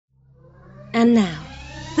And now,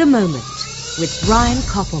 The Moment with Brian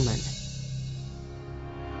Koppelman.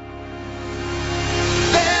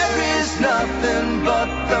 There is nothing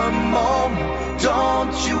but the moment.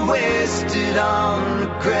 Don't you waste it on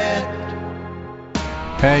regret.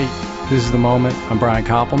 Hey, this is The Moment. I'm Brian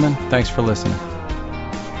Koppelman. Thanks for listening.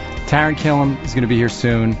 Taran Killam is going to be here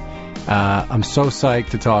soon. I'm so psyched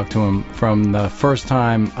to talk to him. From the first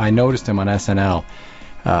time I noticed him on SNL,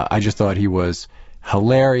 I just thought he was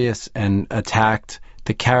hilarious and attacked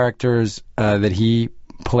the characters that he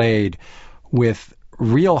played with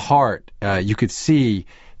real heart. You could see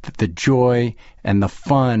the joy and the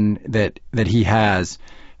fun that he has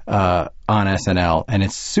on SNL, and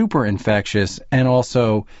it's super infectious and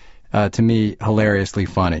also, to me, hilariously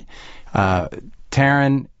funny.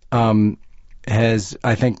 Taran has,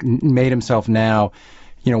 I think, made himself now,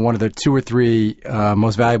 one of the 2 or 3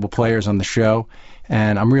 most valuable players on the show,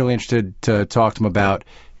 and I'm really interested to talk to him about,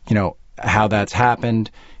 how that's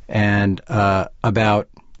happened and about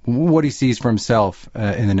what he sees for himself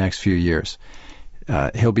in the next few years.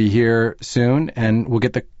 He'll be here soon, and we'll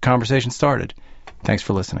get the conversation started. Thanks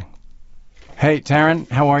for listening. Hey, Taran,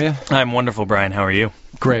 how are you? I'm wonderful, Brian. How are you?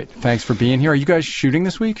 Great. Thanks for being here. Are you guys shooting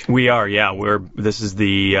this week? We are, yeah. This is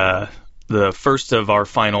the first of our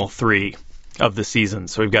final 3 of the season.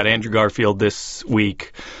 So we've got Andrew Garfield this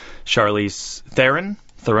week, Charlize Theron.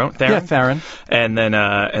 Yeah, Taran.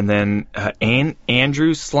 And then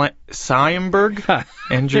Andrew Seinberg.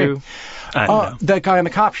 Andrew. I don't know. That guy on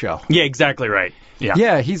the cop show. Yeah, exactly right. Yeah.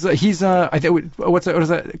 Yeah, he's I think what is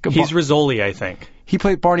that? He's Rizzoli, I think. He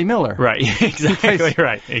played Barney Miller. Right. Exactly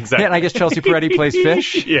right. Exactly. Yeah, and I guess Chelsea Peretti plays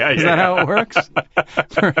Fish. Yeah. Is that how it works?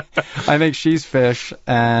 I think she's Fish,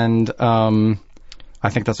 and I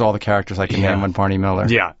think that's all the characters I can name on Barney Miller.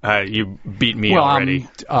 Yeah, you beat me already.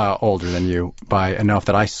 I'm older than you by enough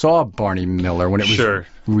that I saw Barney Miller when it was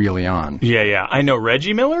really on. Yeah. I know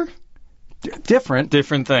Reggie Miller? Different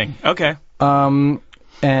thing. Okay.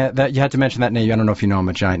 That you had to mention that name. I don't know if you know I'm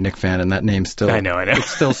a giant Knick fan, and that name still... I know. It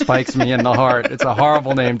still spikes me in the heart. It's a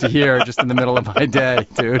horrible name to hear just in the middle of my day,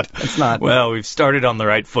 dude. It's not... Well, we've started on the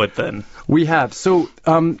right foot then. We have. So,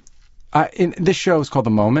 this show is called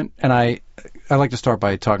The Moment, and I like to start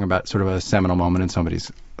by talking about sort of a seminal moment in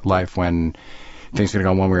somebody's life when things are going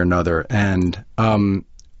to go one way or another. And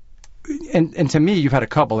to me, you've had a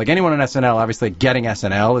couple. Like anyone on SNL, obviously getting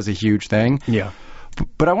SNL is a huge thing. Yeah.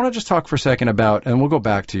 But I want to just talk for a second about, and we'll go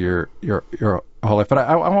back to your whole life. But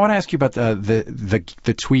I want to ask you about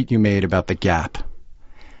the tweet you made about the Gap.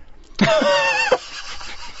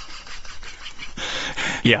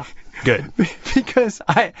 Yeah, good. Because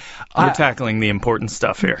we're tackling the important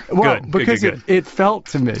stuff here. Well, good. Because it felt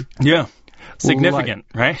to me. Yeah. Significant,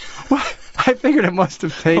 right? Well, I figured it must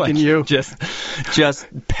have taken you. Just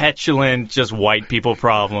petulant, just white people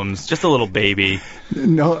problems, just a little baby.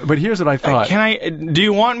 No, but here's what I thought. Do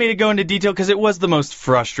you want me to go into detail? Because it was the most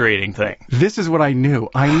frustrating thing. This is what I knew.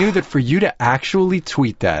 I knew that for you to actually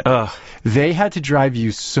tweet that, they had to drive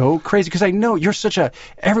you so crazy. Because I know you're such a,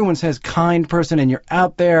 everyone says, kind person, and you're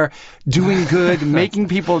out there doing good, bringing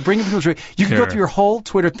people joy. You can go through your whole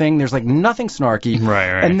Twitter thing. There's like nothing snarky.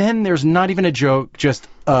 Right. And then there's not even a joke, just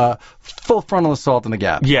full frontal assault in the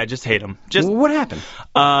Gap. Yeah, just hate him. What happened?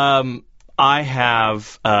 I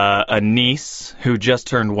have a niece who just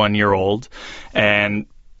turned 1 year old and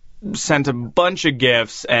sent a bunch of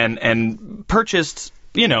gifts and purchased,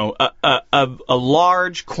 a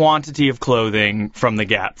large quantity of clothing from the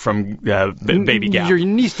Gap, from Baby Gap. Your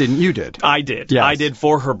niece didn't, you did? I did. Yes. I did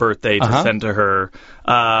for her birthday to send to her.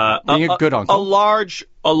 Being a good uncle.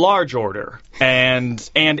 A large order,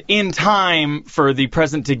 and in time for the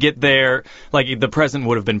present to get there. Like the present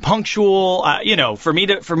would have been punctual. For me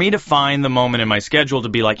to find the moment in my schedule to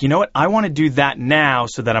be like, you know what, I want to do that now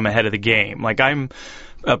so that I'm ahead of the game. Like I'm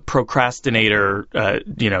a procrastinator,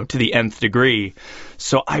 to the nth degree.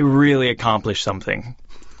 So I really accomplished something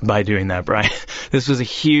by doing that, Brian. This was a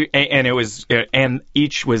huge, and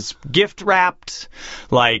each was gift wrapped,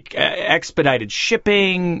 like expedited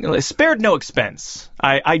shipping, spared no expense.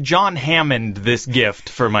 I John Hammond this gift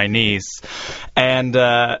for my niece, and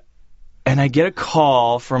I get a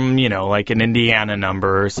call from, like an Indiana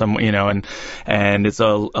number or some, and it's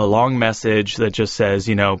a long message that just says,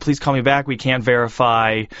 please call me back. We can't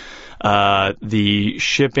verify the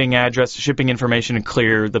shipping address, shipping information, and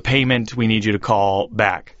clear the payment. We need you to call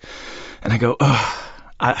back. And I go,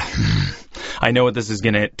 I know what this is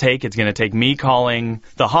going to take. It's going to take me calling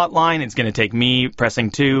the hotline. It's going to take me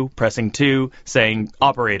pressing 2, saying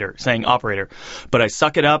operator. But I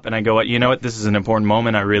suck it up and I go, you know what? This is an important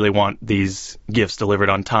moment. I really want these gifts delivered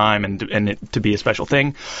on time and it to be a special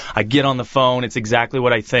thing. I get on the phone. It's exactly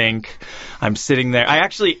what I think. I'm sitting there.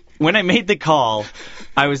 When I made the call,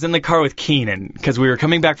 I was in the car with Keenan because we were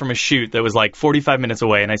coming back from a shoot that was like 45 minutes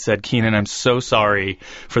away, and I said, Keenan, I'm so sorry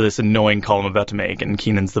for this annoying call I'm about to make, and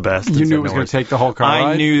Keenan's the best. You knew it was going to take the whole car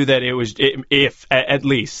ride? I knew that it was, at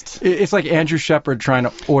least. It's like Andrew Shepard trying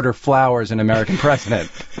to order flowers in American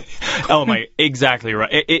President. Oh my, exactly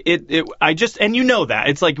right. And you know that.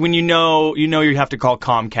 It's like when you know you have to call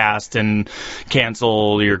Comcast and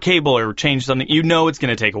cancel your cable or change something, you know it's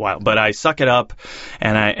going to take a while. But I suck it up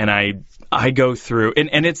and I go through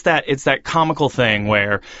and it's that comical thing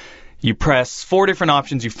where you press 4 different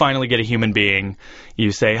options, you finally get a human being.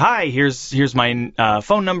 You say, hi, here's my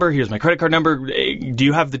phone number, here's my credit card number. Do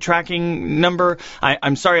you have the tracking number?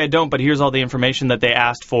 I'm sorry I don't, but here's all the information that they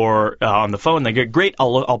asked for on the phone. They go, great,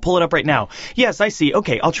 I'll pull it up right now. Yes, I see.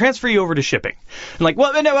 Okay, I'll transfer you over to shipping. I'm like,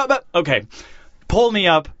 what? No, okay. Pull me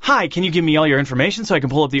up. Hi, can you give me all your information so I can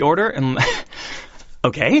pull up the order? And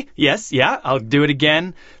okay, yes, yeah, I'll do it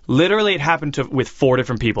again. Literally, it happened with 4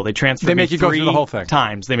 different people. They transferred me 3 you go through the whole thing.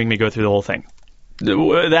 times. They make me go through the whole thing.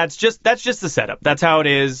 That's just the setup. That's how it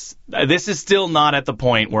is. This is still not at the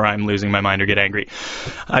point where I'm losing my mind or get angry.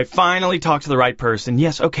 I finally talk to the right person.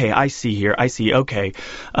 Yes, okay, I see here. Okay.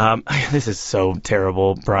 This is so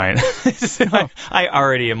terrible, Brian. I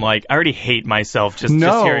already hate myself just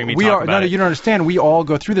hearing me talk about it. No, you don't understand. We all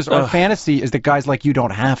go through this. Our fantasy is that guys like you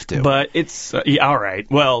don't have to. But it's, all right.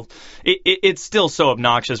 Well, it's still so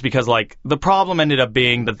obnoxious because, like, the problem ended up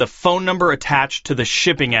being that the phone number attached to the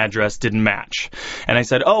shipping address didn't match. And I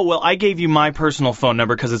said, oh, well, I gave you my personal phone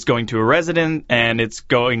number because it's going to a resident and it's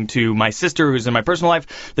going to my sister who's in my personal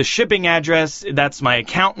life. The shipping address, that's my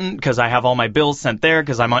accountant because I have all my bills sent there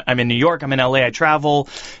because I'm in New York, I'm in LA, I travel.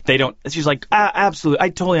 They don't. She's like, absolutely, I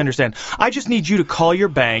totally understand. I just need you to call your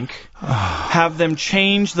bank, have them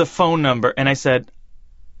change the phone number. And I said,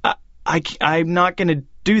 I'm not going to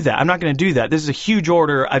do that. I'm not going to do that. This is a huge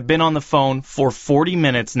order. I've been on the phone for 40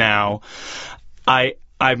 minutes now.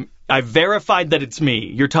 I verified that it's me.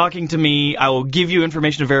 You're talking to me. I will give you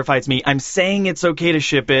information to verify it's me. I'm saying it's okay to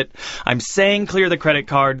ship it. I'm saying clear the credit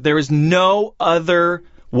card. There is no other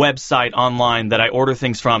website online that I order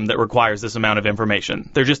things from that requires this amount of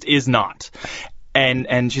information. There just is not.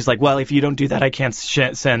 And she's like, well, if you don't do that, I can't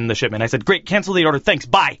send the shipment. I said, great, cancel the order. Thanks.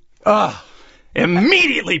 Bye.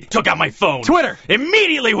 Immediately took out my phone. Twitter.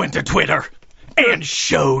 Immediately went to Twitter. And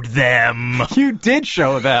showed them. You did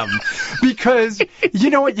show them. Because, you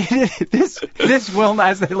know what, this will,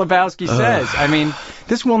 as Lebowski says, I mean,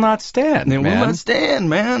 this will not stand, It will not stand,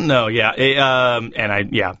 man. No, yeah.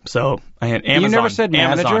 So I had Amazon. You never said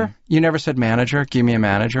manager? Amazon. You never said manager? Give me a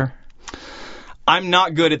manager? I'm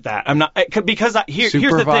not good at that. I'm not, because here's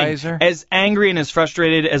the thing. As angry and as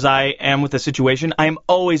frustrated as I am with the situation, I'm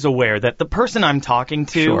always aware that the person I'm talking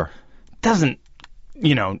to doesn't,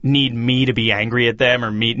 need me to be angry at them or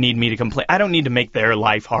need me to complain. I don't need to make their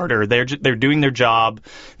life harder. They're doing their job.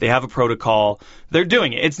 They have a protocol. They're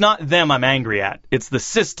doing it. It's not them I'm angry at. It's the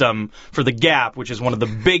system for the Gap, which is one of the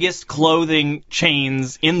biggest clothing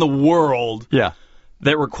chains in the world. Yeah.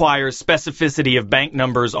 That requires specificity of bank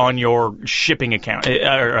numbers on your shipping account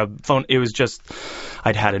or a phone. It was just,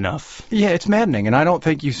 I'd had enough. Yeah, it's maddening, and I don't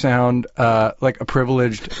think you sound like a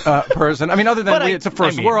privileged person. I mean, other than it's a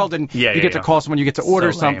first world, and you get to call someone, you get to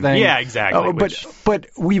order something. Yeah, exactly. But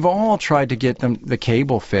we've all tried to get the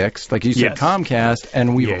cable fixed, like you said, Comcast,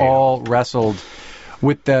 and we've all wrestled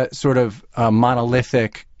with the sort of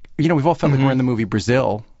monolithic. We've all felt like we're in the movie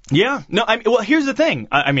Brazil. Yeah. No, well, here's the thing.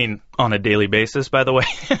 I mean, on a daily basis, by the way.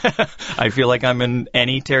 I feel like I'm in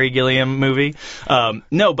any Terry Gilliam movie.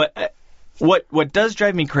 No, but what does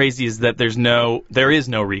drive me crazy is that there is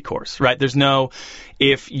no recourse, right?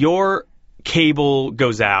 If your cable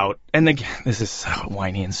goes out, and this is so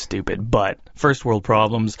whiny and stupid, but first world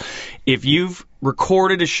problems. If you've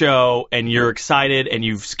recorded a show and you're excited and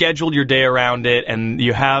you've scheduled your day around it and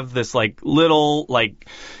you have this little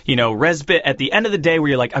respite at the end of the day where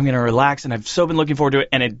you're like, I'm going to relax and I've so been looking forward to it,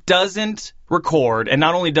 and it doesn't record, and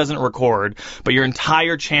not only doesn't record, but your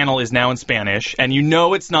entire channel is now in Spanish and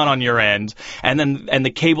it's not on your end, and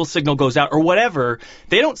the cable signal goes out or whatever,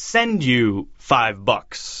 they don't send you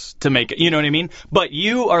 $5 to make it, you know what I mean? But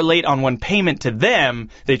you are late on one payment to them,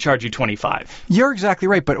 they charge you $25. You're exactly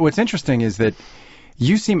right, but what's interesting is that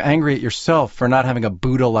you seem angry at yourself for not having a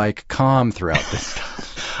Buddha-like calm throughout this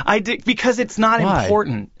stuff. I did, because it's not Why?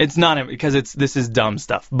 important. It's not, because this is dumb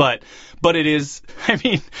stuff. But it is, I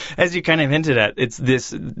mean, as you kind of hinted at, it's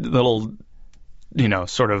this little,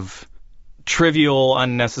 sort of trivial,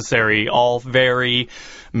 unnecessary, all very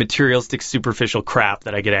materialistic, superficial crap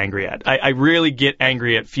that I get angry at. I really get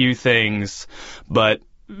angry at few things, but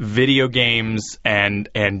video games and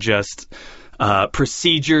just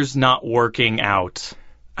procedures not working out.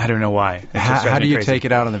 I don't know why. How do you take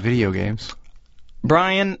it out on the video games?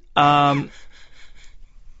 Brian,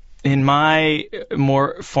 in my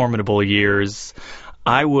more formidable years,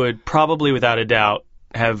 I would probably, without a doubt,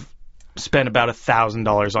 have spent about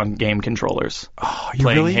 $1,000 on game controllers. Oh, you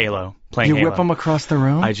playing really? Halo. You whip them across the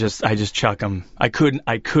room? I just chuck them. I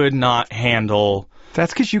could not handle.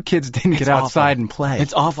 That's because you kids didn't get outside and play.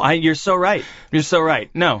 It's awful. You're so right. You're so right.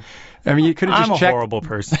 No. I mean, you could have just checked. I'm a horrible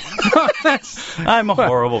person. I'm a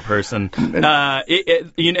horrible person. And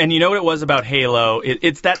you know what it was about Halo?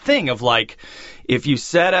 It's that thing of like, if you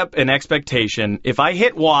set up an expectation, if I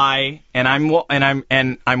hit Y and I'm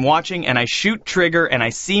watching and I shoot trigger and I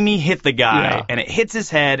see me hit the guy and it hits his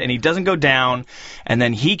head and he doesn't go down and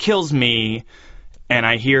then he kills me and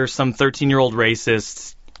I hear some 13-year-old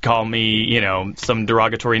racist call me, some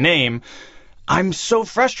derogatory name, I'm so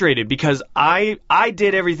frustrated because I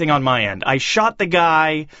did everything on my end. I shot the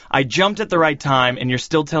guy, I jumped at the right time, and you're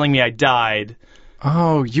still telling me I died.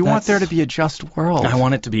 Oh, you want there to be a just world. I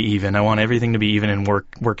want it to be even. I want everything to be even and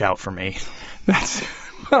work out for me.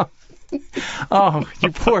 Oh,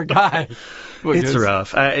 you poor guy. It's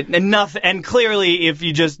rough. And clearly, if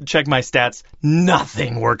you just check my stats,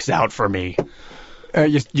 nothing works out for me.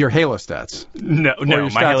 Your Halo stats. No,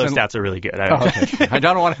 my Halo stats are really good. Okay. I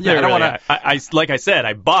don't want to. Yeah, I don't want to. I like I said,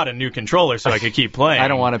 I bought a new controller so I could keep playing. I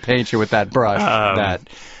don't want to paint you with that brush that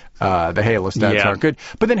the Halo stats aren't good.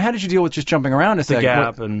 But then, how did you deal with just jumping around a second?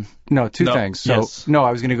 Gap and two things. So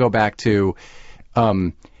I was going to go back to.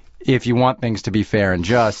 If you want things to be fair and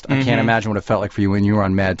just, I can't imagine what it felt like for you when you were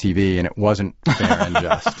on Mad TV and it wasn't fair and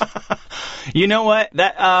just. You know what?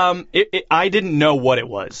 That I didn't know what it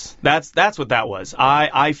was. That's what that was.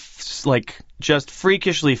 I just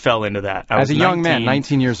freakishly fell into that. As a young man,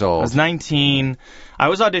 19 years old. I was 19. I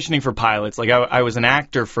was auditioning for pilots. Like I was an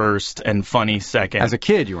actor first and funny second. As a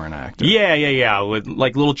kid, you were an actor. Yeah. With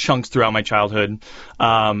like little chunks throughout my childhood.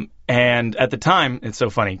 And at the time, it's so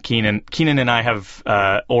funny. Keenan and I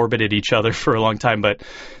have orbited each other for a long time, but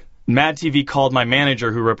Mad TV called my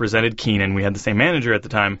manager who represented Keenan. We had the same manager at the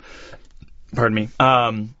time. Pardon me.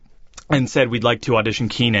 And said, we'd like to audition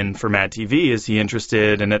Keenan for Mad TV. Is he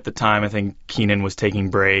interested? And at the time, I think Keenan was taking a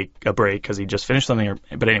break because he just finished something.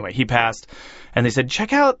 But anyway, he passed. And they said,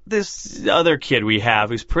 check out this other kid we have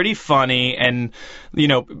who's pretty funny. And,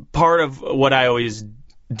 part of what I always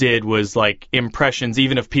did was like impressions,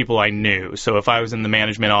 even of people I knew. So if I was in the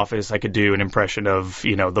management office, I could do an impression of,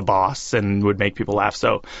 the boss and would make people laugh.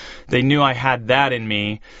 So they knew I had that in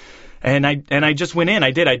me. And I just went in.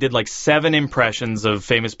 I did like 7 impressions of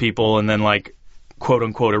famous people and then like quote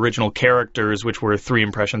unquote original characters, which were 3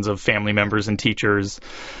 impressions of family members and teachers.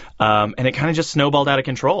 And it kind of just snowballed out of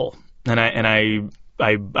control. And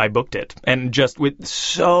I booked it, and just with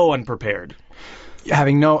so unprepared.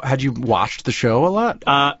 Had you watched the show a lot?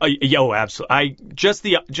 Absolutely. Just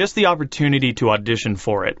the opportunity to audition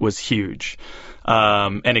for it was huge.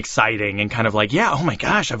 And exciting and kind of like, oh my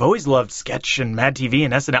gosh, I've always loved sketch and Mad TV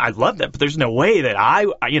and SNL. I love that, but there's no way that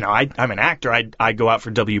I'm an actor. I go out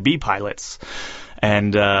for WB pilots.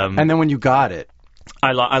 And then when you got it,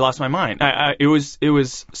 I lost my mind. It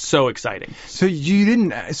was so exciting. So you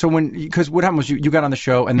didn't. So because what happened was you got on the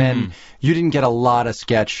show and then you didn't get a lot of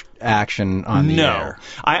sketch action on the air.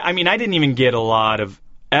 I mean, I didn't even get a lot of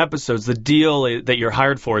episodes. The deal that you're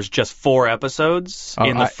hired for is just 4 episodes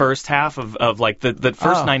in the first half of like the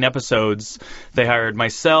first 9 episodes. They hired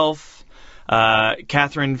myself,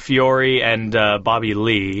 Catherine Fiore, and Bobby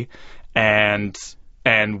Lee, and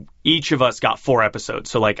each of us got 4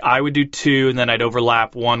 episodes. So like I would do 2, and then I'd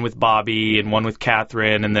overlap 1 with Bobby and 1 with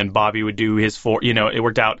Catherine, and then Bobby would do his 4. It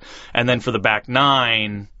worked out. And then for the back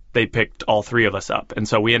 9, they picked all 3 of us up. And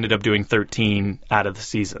so we ended up doing 13 out of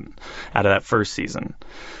that first season.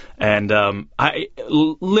 And I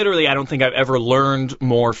don't think I've ever learned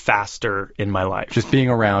more faster in my life. Just being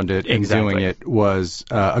around it and doing it was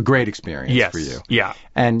a great experience for you. Yeah.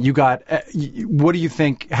 And you got, what do you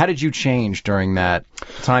think, how did you change during that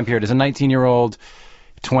time period? As a 19-year-old,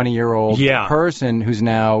 20-year-old person who's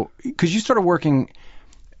now, because you started working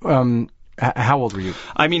How old were you?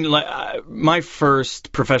 I mean, my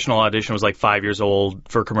first professional audition was like 5 years old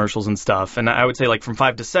for commercials and stuff. And I would say like from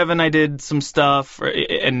 5 to 7, I did some stuff.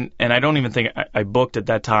 And I don't even think I booked at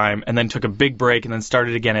that time, and then took a big break and then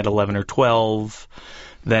started again at 11 or 12.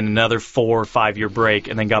 Then another 4 or 5 year break,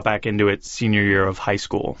 and then got back into it senior year of high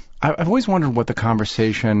school. I've always wondered what the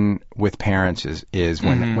conversation with parents is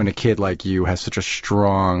when a kid like you has such a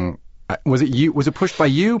strong. Was it you? Was it pushed by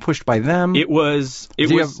you? Pushed by them? It was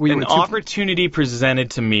an opportunity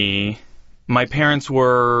presented to me. My parents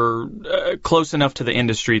were close enough to the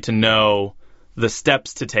industry to know the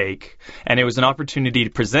steps to take, and it was an opportunity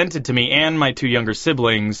presented to me and my 2 younger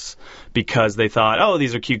siblings because they thought, oh,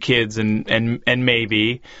 these are cute kids and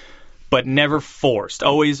maybe, but never forced,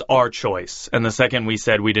 always our choice. And the second we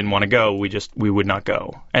said we didn't want to go, we would not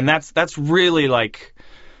go. And that's really like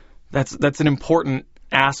that's an important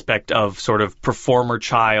aspect of sort of performer,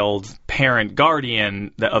 child, parent,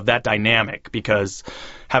 guardian of that dynamic, because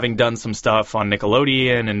having done some stuff on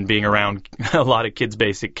Nickelodeon and being around a lot of kids'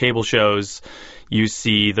 basic cable shows, you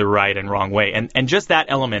see the right and wrong way. And just that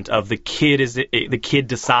element of the kid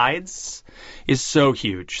decides is so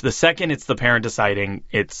huge. The second it's the parent deciding,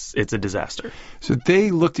 it's a disaster. So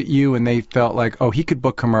they looked at you and they felt like, oh, he could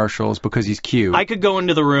book commercials because he's cute. I could go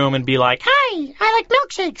into the room and be like, hi, I like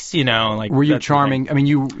milkshakes, like. Were you charming? I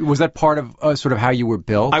mean, was that part of sort of how you were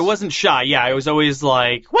built? I wasn't shy. Yeah, I was always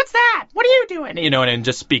like, what's that? What are you doing? And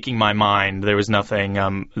just speaking my mind. There was nothing.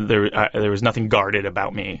 There was nothing guarded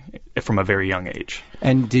about me from a very young age.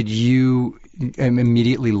 And did you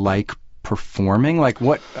immediately like performing? Like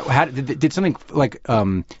what? How did something like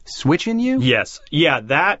switch in you? Yes. Yeah.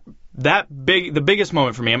 The biggest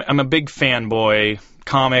moment for me. I'm a big fanboy.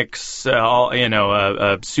 Comics,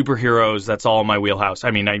 superheroes. That's all my wheelhouse. I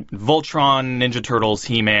mean, Voltron, Ninja Turtles,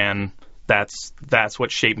 He-Man. That's what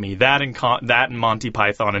shaped me. That and Monty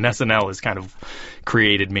Python and SNL has kind of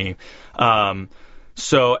created me.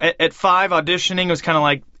 So at 5, auditioning was kind of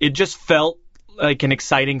like, it just felt like an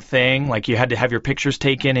exciting thing. Like you had to have your pictures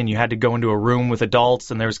taken and you had to go into a room with adults,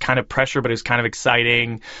 and there was kind of pressure, but it was kind of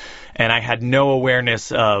exciting. And I had no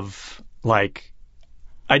awareness of like,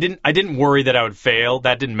 I didn't worry that I would fail.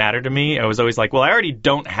 That didn't matter to me. I was always like, well, I already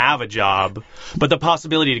don't have a job, but the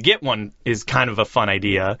possibility to get one is kind of a fun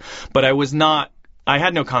idea. But I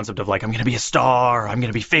had no concept of like, I'm going to be a star, I'm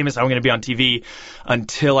going to be famous, I'm going to be on TV,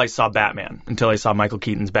 until I saw Batman, until I saw Michael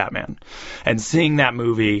Keaton's Batman. And seeing that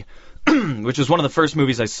movie, which was one of the first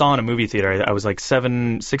movies I saw in a movie theater, I was like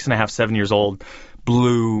 7 years old,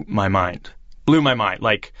 blew my mind.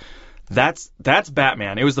 Like, that's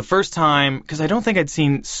Batman. It was the first time, because I don't think I'd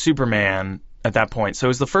seen Superman at that point. So it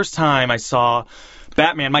was the first time I saw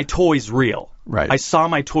Batman. My toy's real. Right. I saw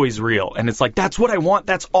my toy's real. And it's like, that's what I want.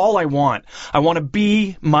 That's all I want. I want to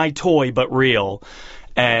be my toy, but real.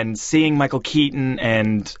 And seeing Michael Keaton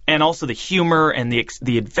and also the humor and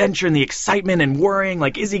the adventure and the excitement and worrying,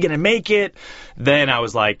 like, is he going to make it? Then I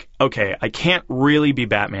was like, okay, I can't really be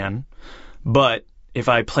Batman, but if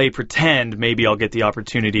I play pretend, maybe I'll get the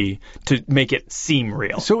opportunity to make it seem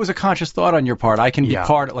real. So it was a conscious thought on your part. I can be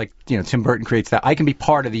part of, like, Tim Burton creates that. I can be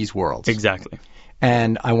part of these worlds. Exactly.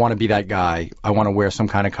 And I want to be that guy. I want to wear some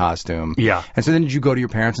kind of costume. Yeah. And so then did you go to your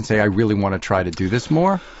parents and say, I really want to try to do this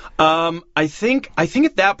more? I think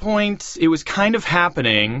at that point it was kind of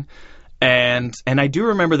happening. And I do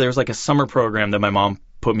remember there was like a summer program that my mom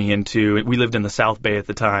put me into. We lived in the South Bay at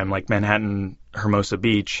the time, like Manhattan, Hermosa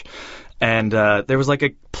Beach. And there was like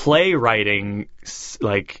a playwriting,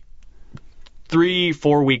 like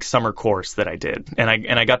 3-4 week summer course that I did, and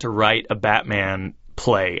I got to write a Batman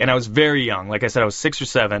play. And I was very young, like I said, I was 6 or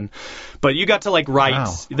 7. But you got to like write.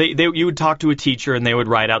 Wow. You would talk to a teacher, and they would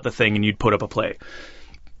write out the thing, and you'd put up a play.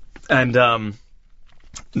 And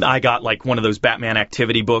I got like one of those Batman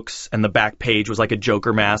activity books, and the back page was like a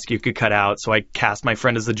Joker mask you could cut out. So I cast my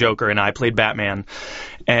friend as the Joker, and I played Batman.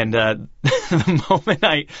 And the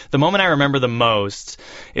moment I remember the most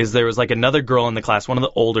is there was like another girl in the class, one of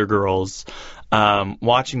the older girls,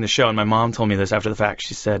 watching the show. And my mom told me this after the fact.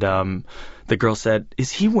 She said, the girl said,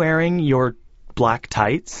 "Is he wearing your black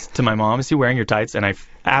tights?" To my mom, "Is he wearing your tights?" And I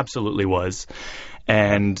absolutely was.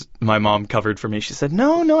 And my mom covered for me. She said,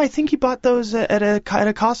 no, I think he bought those at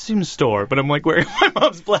a costume store. But I'm like wearing my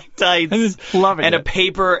mom's black tights. I just love it. And a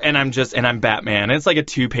paper, and I'm Batman. And it's like a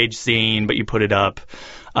 2-page scene, but you put it up.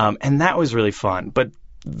 And that was really fun. But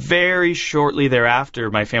very shortly thereafter,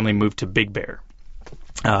 my family moved to Big Bear,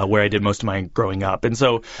 where I did most of my growing up. And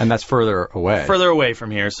that's further away. Further away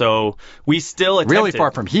from here. So we still attempted. Really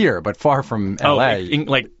far from here, but far from L.A.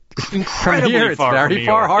 Like incredibly from here, far. It's very from New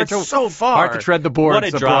far. York. It's so far. Hard to tread the boards What a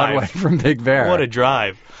of drive. Broadway from Big Bear. What a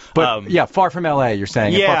drive. But yeah, far from L.A. You're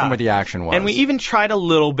saying, and far from where the action was. And we even tried a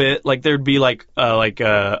little bit. Like there'd be like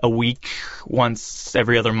a week once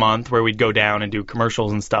every other month where we'd go down and do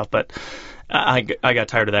commercials and stuff. But I got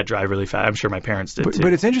tired of that drive really fast. I'm sure my parents did too.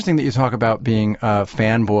 But it's interesting that you talk about being a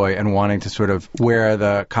fanboy and wanting to sort of wear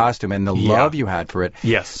the costume and the love you had for it.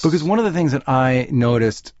 Yes. Because one of the things that I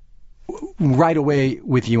noticed right away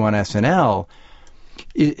with you on SNL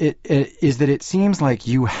is that it seems like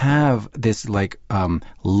you have this like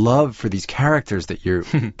love for these characters that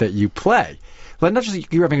you play. Like not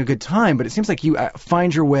just you're having a good time, but it seems like you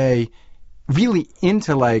find your way really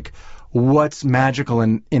into like what's magical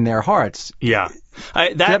in their hearts. Yeah.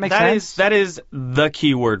 Does that make sense? That is the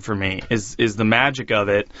key word for me is the magic of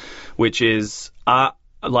it, which is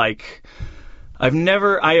like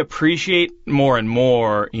I appreciate more and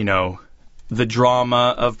more, the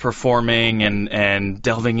drama of performing and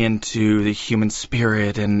delving into the human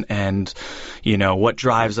spirit and what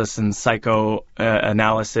drives us in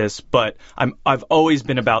psychoanalysis. But I've always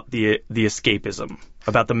been about the escapism,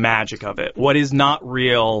 about the magic of it. What is not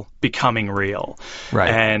real becoming real. Right.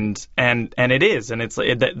 And it is, and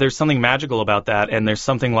there's something magical about that. And there's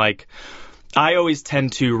something like I always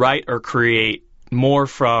tend to write or create more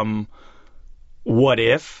from what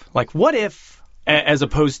if, as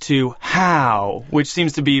opposed to how, which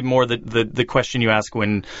seems to be more the question you ask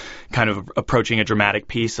when kind of approaching a dramatic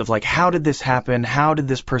piece of like, how did this happen? How did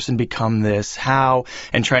this person become this? How?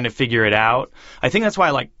 And trying to figure it out. I think that's why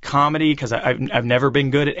I like comedy, because I've never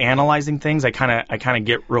been good at analyzing things. I kind of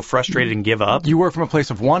get real frustrated and give up. You work from a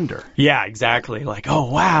place of wonder. Yeah, exactly. Like, oh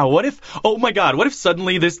wow, oh my God, what if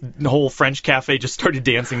suddenly this whole French cafe just started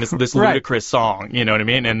dancing this ludicrous song? You know what I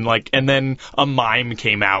mean? And then a mime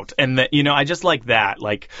came out, and I just like that,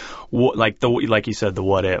 like you said, the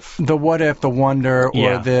what if, the wonder,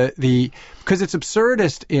 or the because it's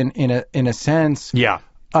absurdist in a sense. Yeah.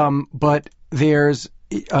 But there's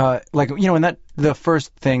and that the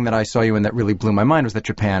first thing that I saw you in that really blew my mind was that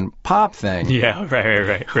Japan pop thing. Yeah.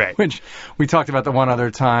 Right. Which we talked about the one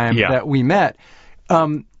other time that we met.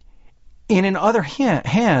 In other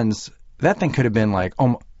hands, that thing could have been like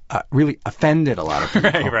really offended a lot of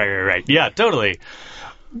people. Right. Yeah, totally.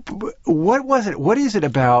 What was it? What is it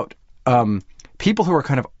about people who are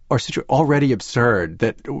kind of already absurd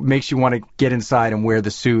that makes you want to get inside and wear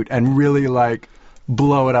the suit and really like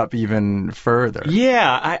blow it up even further?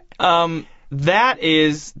 Yeah,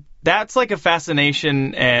 that's like a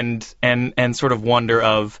fascination and sort of wonder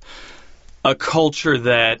of a culture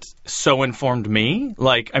that so informed me.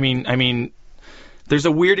 Like, I mean. There's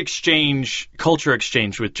a weird culture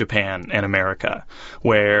exchange with Japan and America,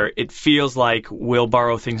 where it feels like we'll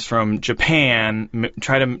borrow things from Japan,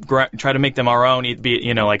 try to make them our own. Be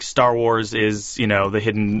it, like Star Wars is, the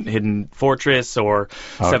hidden fortress, or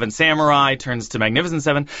Seven Samurai turns to Magnificent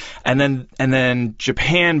Seven, and then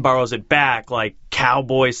Japan borrows it back, like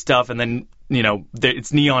cowboy stuff, and then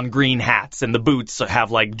it's neon green hats and the boots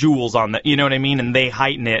have like jewels on the, you know what I mean? And they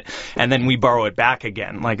heighten it, and then we borrow it back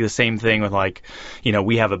again. Like the same thing with like,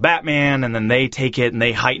 we have a Batman, and then they take it and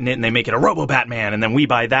they heighten it and they make it a Robo Batman, and then we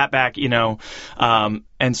buy that back,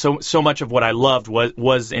 and so much of what I loved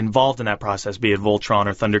was involved in that process, be it Voltron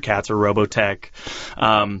or Thundercats or Robotech.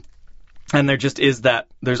 And there just is that.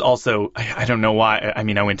 There's also, I don't know why. I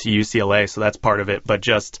mean, I went to UCLA, so that's part of it, but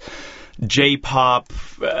just J-pop,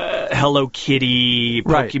 Hello Kitty,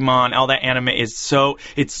 Pokemon, all that anime is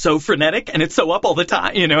it's so frenetic and it's so up all the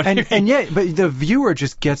time, And yet, but the viewer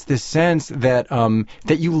just gets this sense that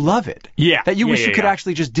that you love it. Yeah. That you wish you could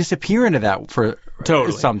actually just disappear into that for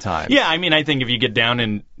some time. Yeah, I mean, I think if you get down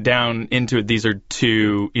into it, these are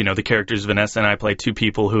two, the characters Vanessa and I play two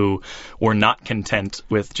people who were not content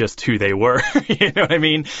with just who they were, you know what I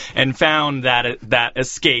mean? And found that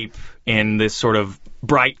escape in this sort of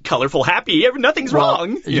bright, colorful, happy, nothing's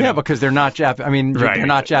wrong. Yeah, because they're not they're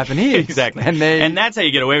not Japanese. Exactly. And that's how you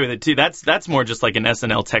get away with it too. That's more just like an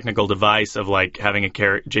SNL technical device of like having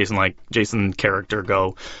a Jason character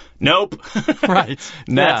go, nope. Right.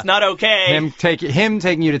 That's not okay. Him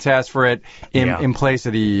taking you to task for it in place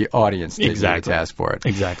of the audience taking you to task for it.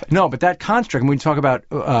 Exactly. No, but that construct, when we talk about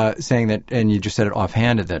saying that, and you just said it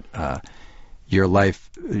offhanded, that your life,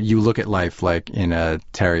 you look at life like in a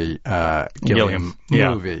Terry Gilliam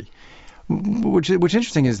movie. Which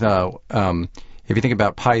interesting is, though, if you think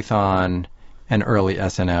about Python and early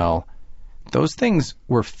SNL, those things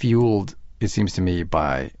were fueled, it seems to me,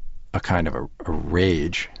 by a kind of a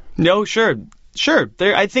rage. No, sure.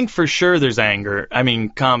 I think for sure there's anger. I mean,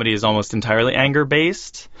 comedy is almost entirely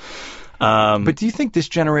anger-based. But do you think this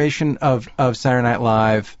generation of Saturday Night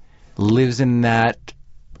Live lives in that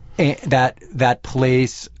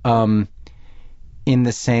place in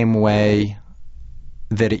the same way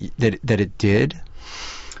that it did?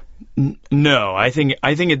 No, I think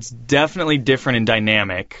it's definitely different in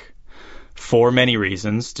dynamic for many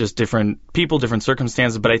reasons, just different people, different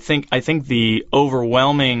circumstances. But I think the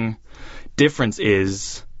overwhelming difference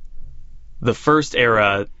is the first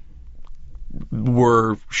era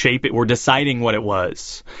we're deciding what it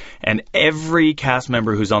was, and every cast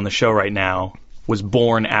member who's on the show right now was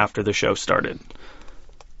born after the show started.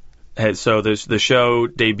 So the show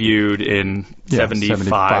debuted in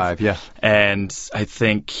 75, and I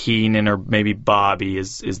think Keenan or maybe Bobby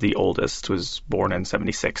is the oldest, was born in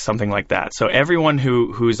 76, something like that. So everyone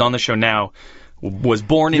who's on the show now was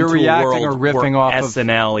born into a world where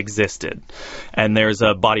SNL existed. And there's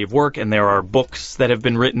a body of work, and there are books that have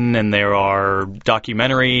been written, and there are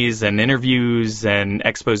documentaries and interviews and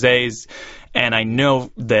exposés, and I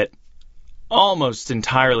know that almost the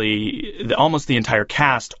entire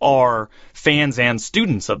cast are fans and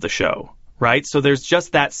students of the show, right? So there's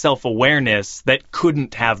just that self-awareness that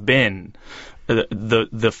couldn't have been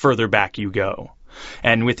the further back you go.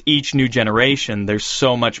 And with each new generation, there's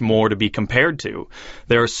so much more to be compared to.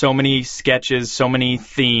 There are so many sketches, so many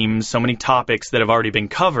themes, so many topics that have already been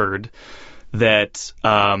covered that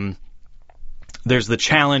there's the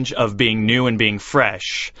challenge of being new and being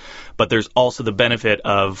fresh, but there's also the benefit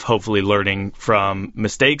of hopefully learning from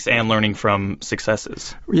mistakes and learning from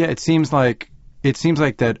successes. Yeah, it seems like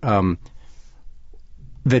that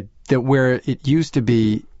that where it used to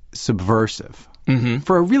be subversive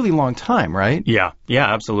for a really long time, right? Yeah,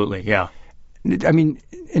 absolutely, yeah. I mean,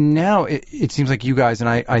 and now it seems like you guys, and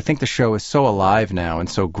I think the show is so alive now and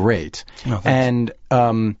so great, and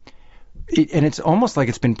it's almost like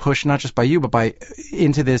it's been pushed not just by you, but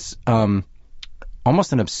into this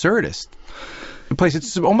almost an absurdist place.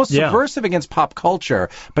 It's almost subversive against pop culture,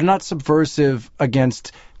 but not subversive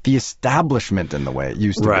against the establishment in the way it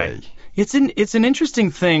used to be. It's an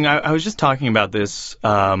interesting thing. I was just talking about this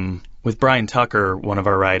with Brian Tucker, one of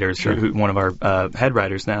our writers, one of our head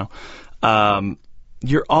writers now.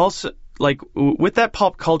 You're also, like, with that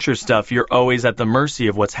pop culture stuff, you're always at the mercy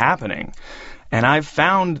of what's happening. And I've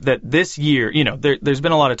found that this year, there's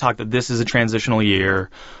been a lot of talk that this is a transitional year.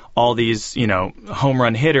 All these, home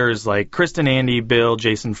run hitters like Kristen, Andy, Bill,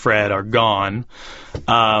 Jason, Fred are gone.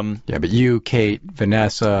 But you, Kate,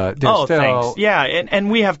 Vanessa, thanks. Yeah, and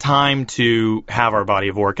we have time to have our body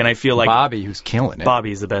of work, and I feel like Bobby, who's killing it.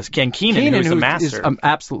 Bobby's the best. And Keenan, who's a master. Is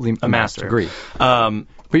absolutely a master. Agree.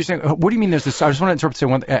 But you're saying, what do you mean there's this? I just want to interrupt. Say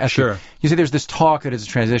one. Sure. You say there's this talk that it's a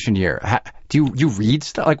transition year. Do you read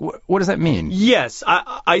stuff? Like, what does that mean? Yes,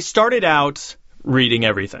 I started out reading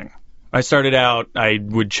everything. I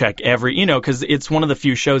would check every, because it's one of the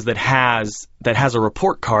few shows that has a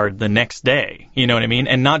report card the next day. You know what I mean?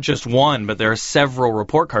 And not just one, but there are several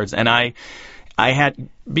report cards. And I had,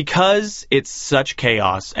 because it's such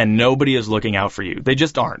chaos and nobody is looking out for you. They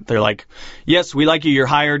just aren't. They're like, yes, we like you. You're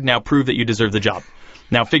hired. Now prove that you deserve the job.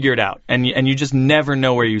 Now figure it out. And you just never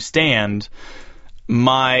know where you stand.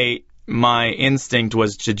 My instinct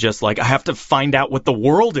was to just I have to find out what the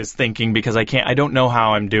world is thinking, because I don't know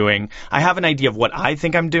how I'm doing. I have an idea of what I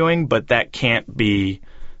think I'm doing, but that can't be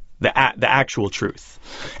the actual truth.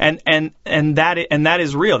 And that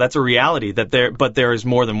is real. That's a reality but there is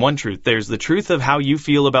more than one truth. There's the truth of how you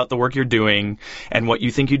feel about the work you're doing and what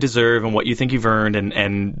you think you deserve and what you think you've earned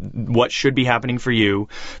and what should be happening for you.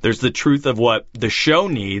 There's the truth of what the show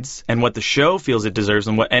needs and what the show feels it deserves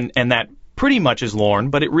and that pretty much is Lorne,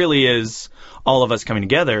 but it really is all of us coming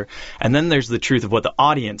together. And then there's the truth of what the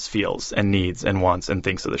audience feels and needs and wants and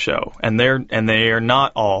thinks of the show. And they are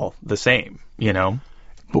not all the same,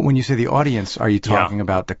 But when you say the audience, are you talking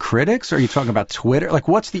about the critics? Or are you talking about Twitter? Like,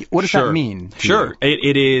 what does that mean? Sure.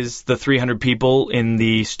 It is the 300 people in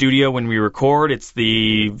the studio when we record. It's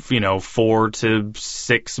the, 4 to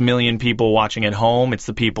 6 million people watching at home. It's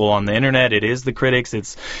the people on the internet. It is the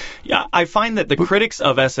critics. I find that the critics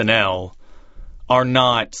of SNL are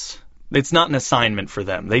not, it's not an assignment for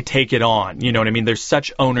them. They take it on. You know what I mean? There's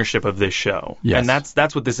such ownership of this show. Yes. And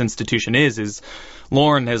that's what this institution is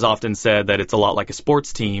Lorne has often said that it's a lot like a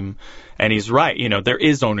sports team, and he's right. There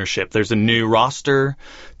is ownership. There's a new roster.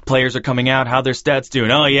 Players are coming out. How their stats doing?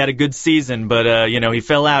 Oh, he had a good season, but he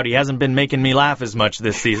fell out. He hasn't been making me laugh as much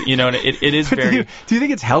this season. It is very. Do you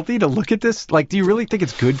think it's healthy to look at this? Like, do you really think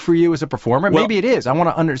it's good for you as a performer? Well, maybe it is. I want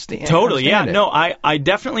to understand. Totally. Yeah. No, I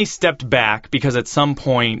definitely stepped back because at some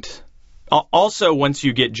point, also once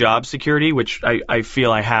you get job security, which I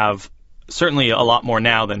feel I have certainly a lot more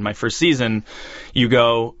now than my first season, you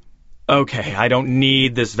go, okay, I don't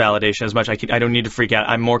need this validation as much. I don't need to freak out.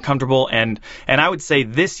 I'm more comfortable. And I would say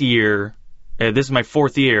this year, this is my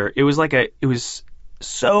 4th year. It was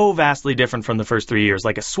so vastly different from the first 3 years,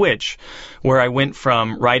 like a switch, where I went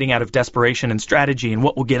from writing out of desperation and strategy and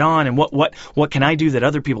what will get on and what can I do that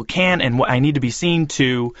other people can and what I need to be seen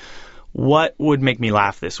to what would make me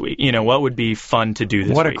laugh this week. What would be fun to do this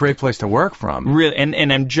week. What a great place to work from. Really,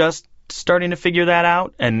 and I'm just starting to figure that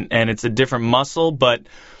out, and it's a different muscle, but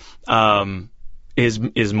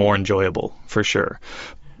is more enjoyable for sure.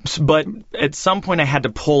 But at some point I had to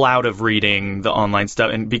pull out of reading the online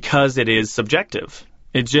stuff, and because it is subjective.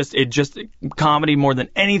 It just comedy more than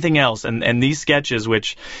anything else, and these sketches,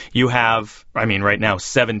 which you have, I mean, right now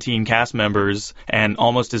 17 cast members and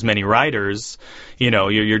almost as many writers,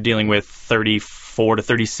 you're dealing with 34 to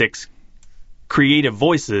 36 creative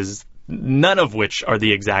voices, none of which are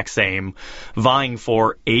the exact same, vying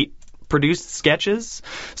for 8 produced sketches.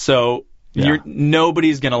 So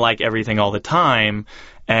nobody's going to like everything all the time.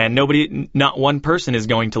 And not one person is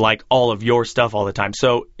going to like all of your stuff all the time.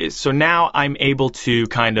 So now I'm able to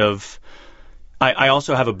kind of, I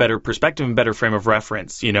also have a better perspective and better frame of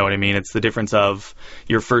reference. You know what I mean? It's the difference of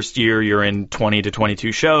your first year, you're in 20 to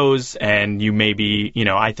 22 shows, and you maybe,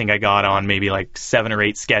 I think I got on maybe like 7 or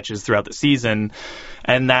 8 sketches throughout the season.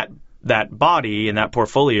 And that body and that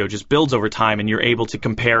portfolio just builds over time, and you're able to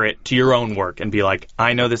compare it to your own work and be like,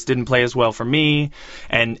 I know this didn't play as well for me,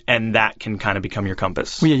 and that can kind of become your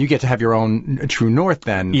compass. Well, yeah, you get to have your own true north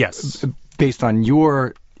then. Yes. Based on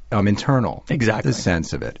your internal exactly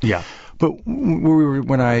sense of it. Yeah. But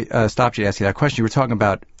when I stopped you to ask you that question, you were talking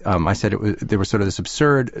about, I said there was sort of this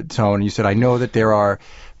absurd tone. You said, I know that there are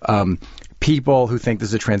people who think this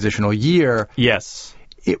is a transitional year. Yes.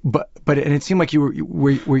 But it seemed like you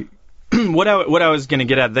were what I was going to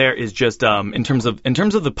get at there is just in terms of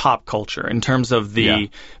the pop culture, in terms of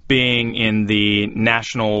the being in the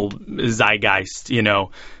national zeitgeist,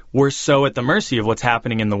 we're so at the mercy of what's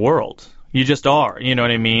happening in the world. You just are, you know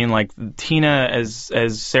what I mean? Like Tina as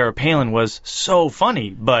Sarah Palin was so funny,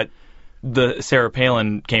 but the Sarah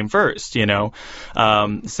Palin came first, Same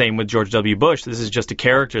with George W. Bush. This is just a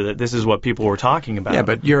character this is what people were talking about. Yeah,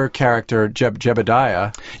 but your character,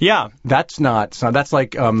 Jebediah. Yeah. That's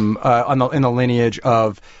like in the lineage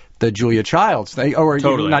of the Julia Childs thing, or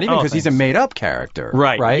totally. Not even because he's a made-up character.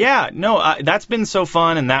 Right? Yeah. No, that's been so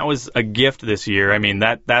fun, and that was a gift this year. I mean,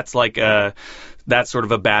 that's like that's sort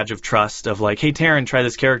of a badge of trust of like, hey, Taran, try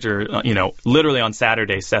this character. Literally on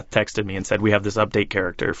Saturday, Seth texted me and said, we have this update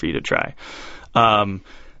character for you to try.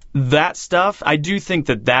 That stuff, I do think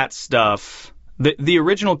that stuff, the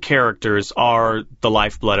original characters are the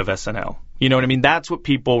lifeblood of SNL. You know what I mean? That's what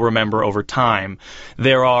people remember over time.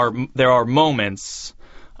 There are moments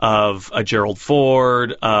of a Gerald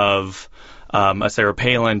Ford, of a Sarah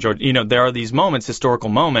Palin, George. There are these moments, historical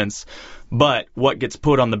moments. But what gets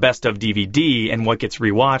put on the best of DVD and what gets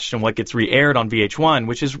rewatched and what gets re-aired on VH1,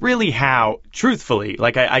 which is really how, truthfully,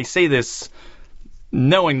 like I say this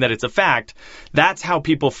knowing that it's a fact, that's how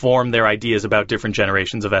people form their ideas about different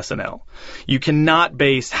generations of SNL. You cannot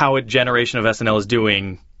base how a generation of SNL is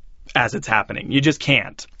doing as it's happening. You just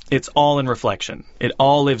can't. It's all in reflection. It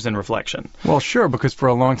all lives in reflection. Well, sure, because for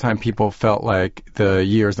a long time people felt like the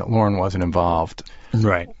years that Lauren wasn't involved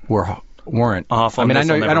weren't awful. I mean, I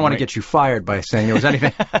don't want to get you fired by saying there was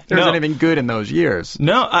anything anything good in those years.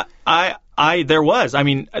 No, there was. I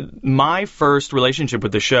mean, my first relationship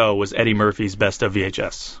with the show was Eddie Murphy's Best of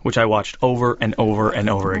VHS, which I watched over and over and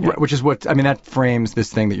over again. Which is that frames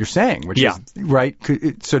this thing that you're saying, which is, right?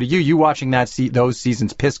 So to you watching those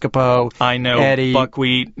seasons, Piscopo, I know Eddie,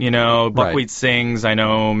 Buckwheat, Buckwheat Sings, I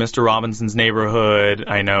know Mr. Robinson's Neighborhood,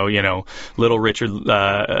 I know, Little Richard.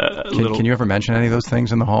 Can you ever mention any of those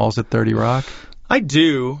things in the halls at 30 Rock? I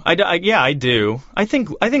do. I do. I think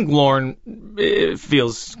Lorne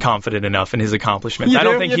feels confident enough in his accomplishments. I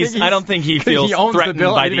don't think he feels threatened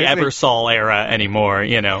by the Ebersol era anymore.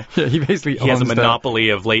 Yeah, he basically has a monopoly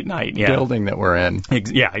of late night. Yeah. Building that we're in.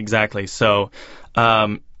 Yeah, exactly. So,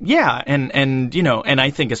 and I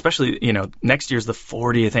think especially next year's the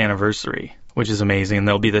 40th anniversary, which is amazing.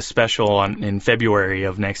 There'll be this special in February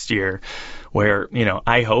of next year, where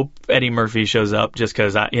I hope Eddie Murphy shows up just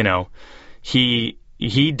because he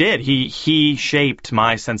he did. He shaped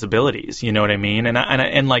my sensibilities. You know what I mean?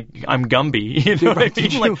 And like I'm Gumby. You know what I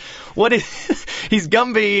mean? Like what is? He's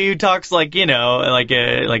Gumby who talks like like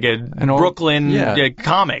an old, Brooklyn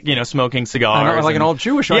comic. Smoking cigars. Like an old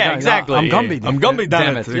Jewish. Yeah, exactly. I'm Gumby. I'm Gumby.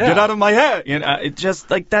 Damn it! Get out of my head. It just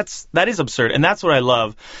like that is absurd, and that's what I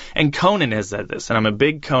love. And Conan has said this, and I'm a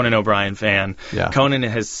big Conan O'Brien fan. Yeah. Conan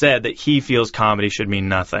has said that he feels comedy should mean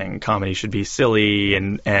nothing. Comedy should be silly,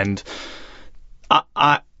 and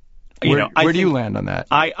where do you land on that?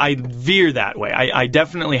 I veer that way. I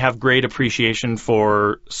definitely have great appreciation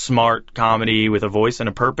for smart comedy with a voice and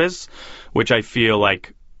a purpose, which I feel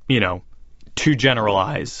like, to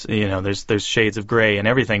generalize, there's shades of gray and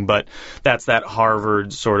everything, but that's that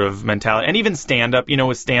Harvard sort of mentality. And even stand-up,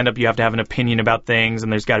 with stand-up you have to have an opinion about things,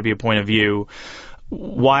 and there's got to be a point of view.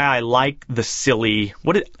 Why I like the silly...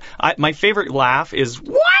 my favorite laugh is,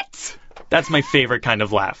 what? That's my favorite kind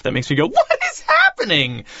of laugh. That makes me go, what is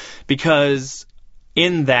happening? Because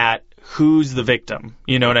in that, who's the victim?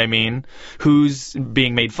 You know what I mean? Who's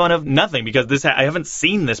being made fun of? Nothing, because I haven't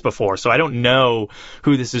seen this before, so I don't know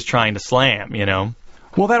who this is trying to slam,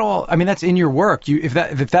 Well, that's in your work. If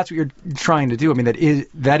that's what you're trying to do,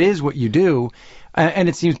 that is what you do. And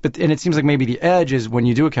it seems like maybe the edge is when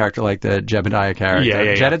you do a character like the Jebediah character.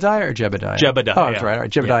 Yeah. Jedediah or Jebediah? Jebediah. Oh, that's right. All right,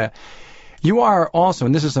 Jebediah. Yeah. You are also,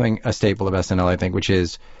 and this is a staple of SNL, I think, which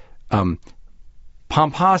is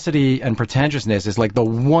pomposity and pretentiousness is like the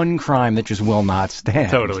one crime that just will not stand.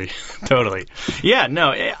 Totally. Yeah,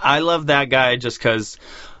 no, I love that guy just because,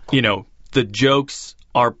 the jokes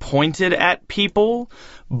are pointed at people,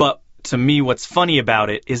 but to me what's funny about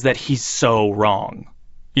it is that he's so wrong.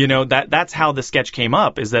 That's how the sketch came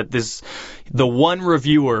up, is that the one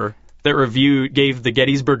reviewer that gave the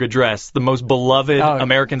Gettysburg Address, the most beloved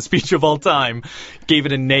American speech of all time, gave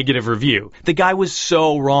it a negative review. The guy was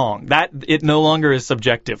so wrong. That it no longer is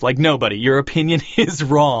subjective. Like, nobody, your opinion is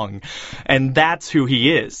wrong. And that's who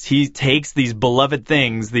he is. He takes these beloved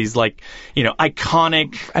things, these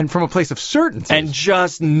iconic... And from a place of certainty. And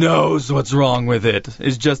just knows what's wrong with it.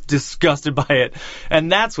 Is just disgusted by it.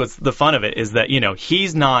 And that's what's the fun of it, is that,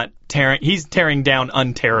 he's not he's tearing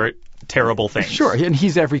down terrible things. Sure, and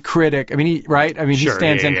he's every critic. He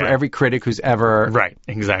stands in for every critic who's ever... Right,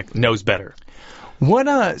 exactly. Knows better.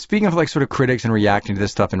 What, speaking of sort of critics and reacting to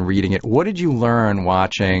this stuff and reading it, what did you learn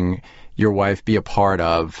watching your wife be a part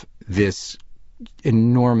of this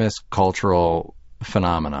enormous cultural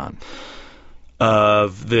phenomenon?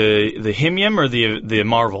 Of the Hymnium or the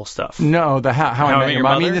Marvel stuff? No, the How I Met Your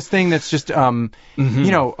Mother. This thing that's just, a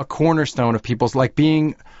cornerstone of people's,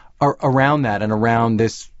 being around that and around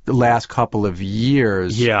this last couple of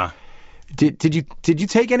years. Yeah. Did you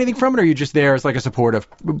take anything from it, or are you just there as a supportive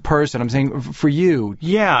person? I'm saying for you.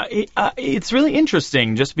 Yeah, it's really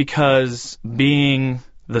interesting just because being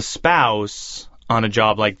the spouse on a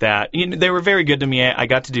job like that, they were very good to me. I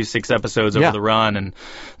got to do 6 episodes over the run, and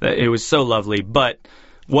it was so lovely. But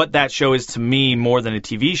what that show is to me more than a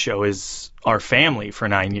TV show is our family for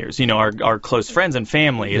 9 years. Our close friends and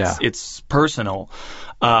family. It's personal.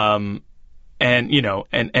 And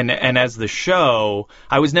as the show,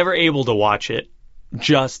 I was never able to watch it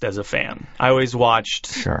just as a fan. I always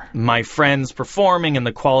watched my friends performing and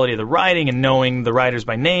the quality of the writing and knowing the writers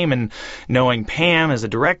by name and knowing Pam as a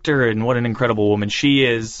director and what an incredible woman she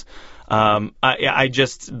is. I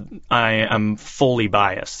am fully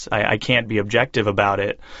biased. I can't be objective about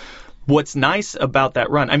it. What's nice about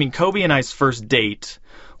that run, Kobe and I's first date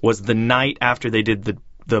was the night after they did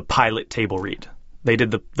the pilot table read. They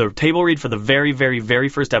did the table read for the very, very, very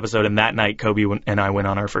first episode, and that night Kobe and I went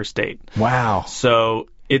on our first date. Wow. So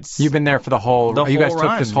you've been there for the whole you guys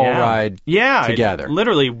took this whole ride together. It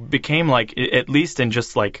literally became at least in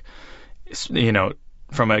just from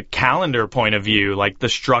a calendar point of view, the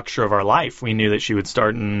structure of our life. We knew that she would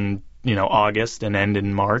start in, August and end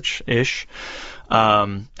in March-ish.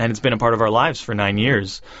 And it's been a part of our lives for 9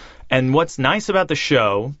 years. And what's nice about the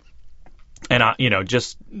show... And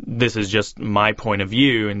this is just my point of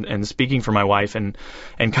view, and speaking for my wife, and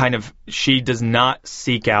kind of, she does not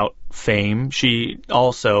seek out fame. She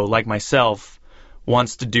also, like myself,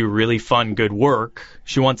 wants to do really fun, good work.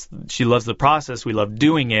 She loves the process. We love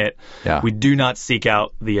doing it. Yeah. We do not seek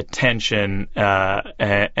out the attention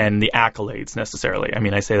and the accolades necessarily.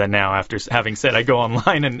 I say that now after having said I go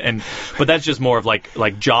online but that's just more of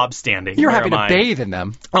like job standing. You're happy to bathe in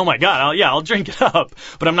them. Oh my God! I'll drink it up,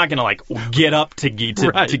 but I'm not gonna get up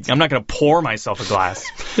to right. I'm not gonna pour myself a glass.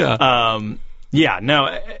 Yeah. Yeah,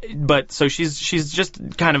 no, but so she's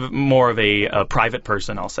just kind of more of a private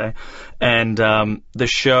person, I'll say. And the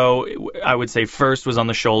show, I would say, first was on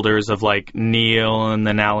the shoulders of like Neil and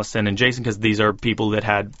then Allison and Jason, because these are people that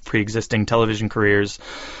had pre-existing television careers.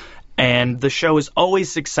 And the show is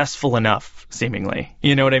always successful enough, seemingly.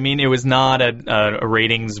 You know what I mean? It was not a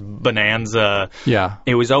ratings bonanza. Yeah.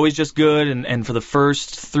 It was always just good. And for the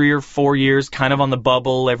first 3 or 4 years, kind of on the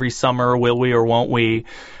bubble every summer, will we or won't we?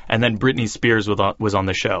 And then Britney Spears was on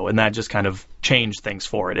the show. And that just kind of changed things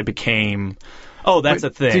for it. It became, oh, that's a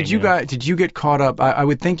thing. Did you get caught up? I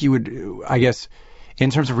would think you would, I guess, in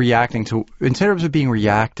terms of being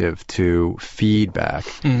reactive to feedback,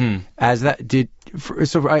 as that did.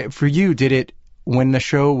 For you, did it when the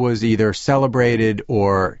show was either celebrated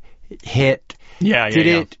or hit? Yeah.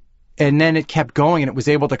 It, and then it kept going, and it was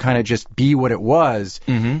able to kind of just be what it was.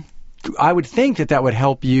 Mm-hmm. I would think that would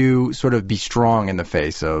help you sort of be strong in the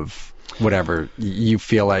face of whatever you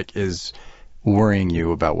feel like is worrying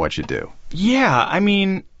you about what you do. Yeah, I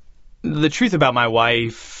mean, the truth about my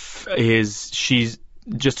wife is she's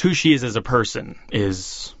just who she is as a person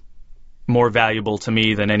is more valuable to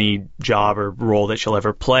me than any job or role that she'll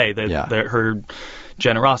ever play. Her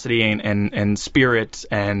generosity and spirit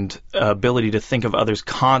and ability to think of others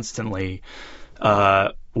constantly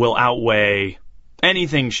will outweigh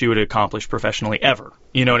anything she would accomplish professionally ever.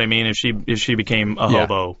 You know what I mean? If she became a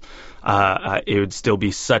hobo, it would still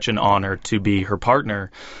be such an honor to be her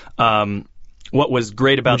partner. What was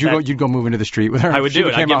great about you'd go move into the street with her? I would do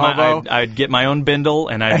it. I'd get my own bindle,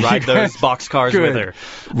 and I'd ride those boxcars with her.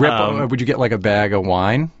 Would you get like a bag of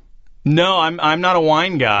wine? No, I'm not a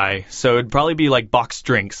wine guy, so it'd probably be like boxed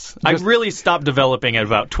drinks. I really stopped developing at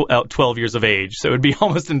about 12 years of age, so it'd be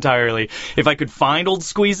almost entirely, if I could find old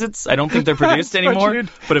Squeeze-Its, I don't think they're produced anymore,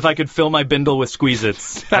 but if I could fill my bindle with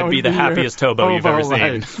Squeeze-Its, I'd be the happiest hobo you've ever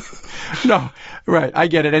seen. No, right, I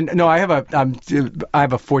get it. And no, I have a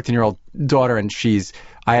 14-year-old daughter, and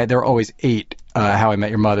there are always 8 How I Met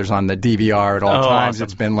Your Mother's on the DVR at all times. Awesome.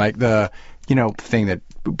 It's been like the, thing that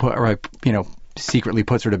secretly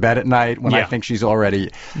puts her to bed at night when I think she's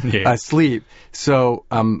already asleep. So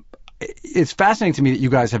it's fascinating to me that you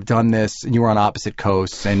guys have done this, and you were on opposite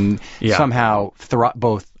coasts, and somehow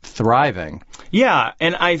both thriving. Yeah,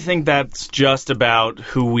 and I think that's just about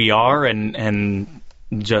who we are, and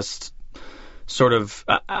just sort of,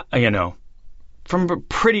 from a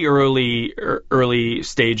pretty early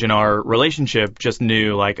stage in our relationship, just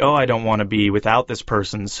knew like, oh, I don't want to be without this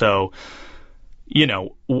person, so...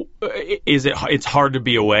 it's hard to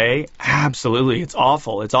be away? Absolutely. It's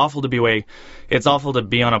awful. It's awful to be away. It's awful to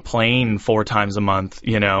be on a plane 4 times a month,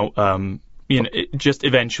 just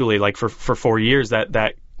eventually, like for 4 years,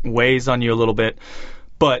 that weighs on you a little bit.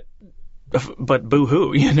 But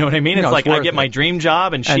boo-hoo, you know what I mean? It's like I get my dream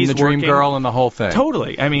job and she's the dream working. Girl and the whole thing.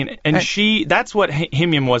 Totally. I mean, and that's what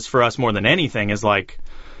Himium was for us more than anything, is like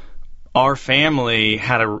our family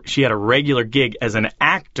had a regular gig as an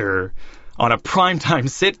actor on a primetime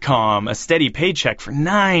sitcom, a steady paycheck for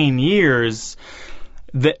 9 years,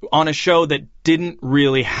 on a show that didn't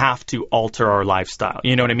really have to alter our lifestyle.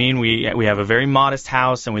 You know what I mean? We have a very modest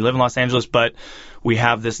house and we live in Los Angeles, but we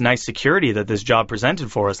have this nice security that this job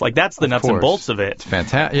presented for us. Like, that's the nuts and bolts of it. It's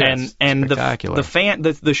fantastic. Yeah, and spectacular.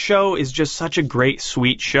 The show is just such a great,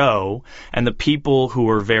 sweet show, and the people who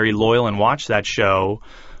are very loyal and watch that show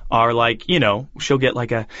are like, she'll get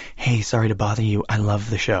like a, hey, sorry to bother you, I love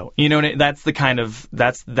the show. That's the kind of,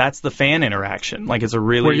 that's the fan interaction. Like, it's a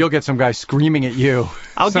really... Where you'll get some guy screaming at you,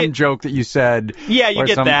 joke that you said. Yeah, you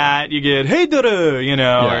get that. You get, hey, da-da,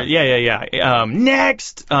 or,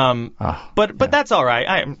 next. But that's all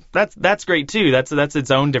right. That's great, too. That's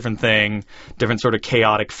its own different thing, different sort of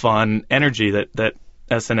chaotic, fun energy that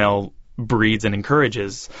SNL breeds and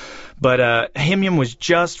encourages. But Himium was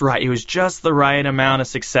just right. It was just the right amount of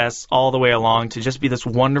success all the way along to just be this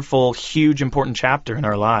wonderful, huge, important chapter in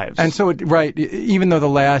our lives. And so, even though the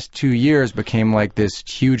last 2 years became like this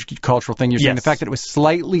huge cultural thing, you're saying the fact that it was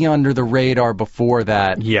slightly under the radar before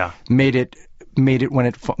that made it when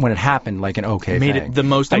it happened like an okay made thing. It the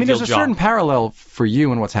most ideal job. There's a certain parallel for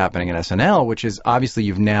you and what's happening in SNL, which is obviously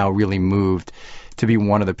you've now really moved to be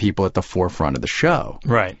one of the people at the forefront of the show.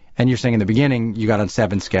 Right. And you're saying in the beginning you got on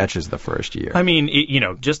 7 sketches the first year. I mean,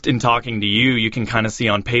 just in talking to you, you can kind of see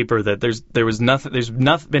on paper that there's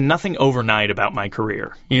been nothing overnight about my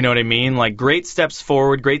career. You know what I mean? Like, great steps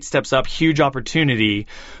forward, great steps up, huge opportunity,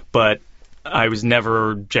 but I was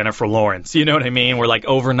never Jennifer Lawrence. You know what I mean? Where like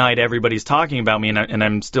overnight everybody's talking about me, and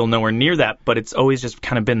I'm still nowhere near that. But it's always just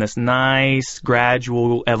kind of been this nice,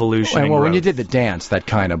 gradual evolution. Well, when you did the dance, that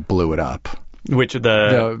kind of blew it up. Which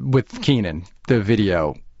with Keenan, the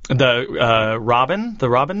video. The Robin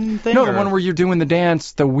thing? No, or? the one where you're doing the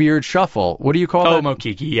dance, the weird shuffle. What do you call it?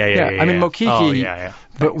 Mokiki. Yeah. I mean, Mokiki, Oh,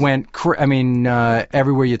 but went,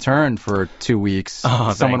 everywhere you turned for 2 weeks,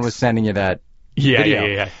 someone thanks. was sending you that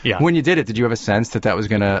video. Yeah. When you did it, did you have a sense that was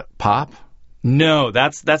going to pop? No,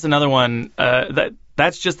 that's another one.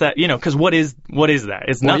 That's just that, because what is that?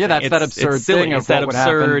 It's nothing. Yeah, that's that absurd it's silly. thing. It's that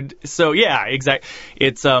absurd. So yeah, exactly.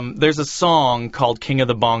 It's there's a song called King of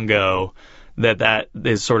the Bongo that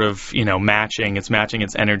is sort of matching. It's matching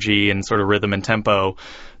its energy and sort of rhythm and tempo.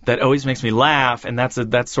 That always makes me laugh, and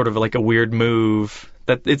that's sort of like a weird move.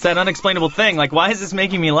 That it's that unexplainable thing. Like, why is this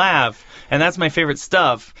making me laugh? And that's my favorite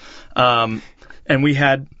stuff. And we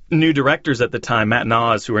had new directors at the time, Matt and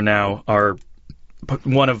Oz, who are now our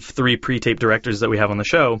one of 3 pre-tape directors that we have on the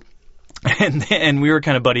show. And we were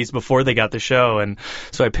kind of buddies before they got the show, and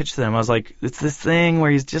so I pitched to them. I was like, it's this thing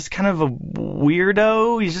where he's just kind of a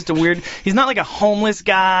weirdo. He's just he's not like a homeless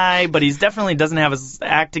guy, but he's definitely doesn't have his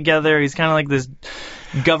act together. He's kind of like this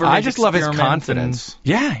government. I just love his confidence.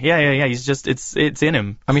 Yeah. He's just, it's in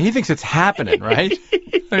him. I mean, he thinks it's happening, right?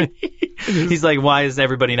 He's like, why is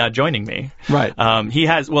everybody not joining me? Right.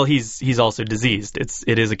 He's also diseased.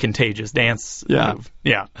 It is a contagious dance move.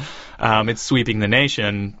 Yeah. It's sweeping the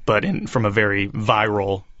nation, but from a very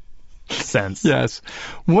viral sense. Yes.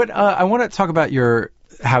 What I want to talk about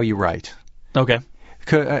how you write. Okay.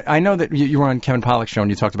 I know that you were on Kevin Pollak's show and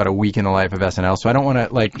you talked about a week in the life of SNL, so I don't want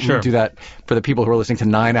to do that for the people who are listening to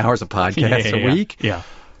 9 hours of podcasts a week. Yeah.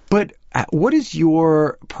 But what is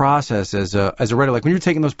your process as a writer? Like when you're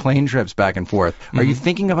taking those plane trips back and forth, are you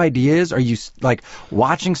thinking of ideas? Are you like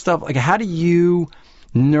watching stuff? Like how do you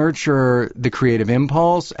nurture the creative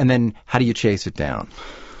impulse, and then how do you chase it down?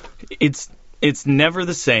 It's never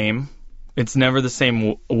the same. It's never the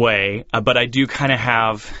same way, but I do kind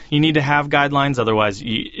of you need to have guidelines, otherwise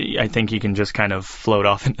I think you can just kind of float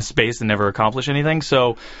off into space and never accomplish anything.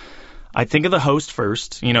 So I think of the host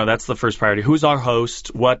first. That's the first priority. Who's our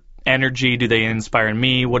host? What energy do they inspire in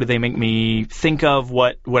me? What do they make me think of?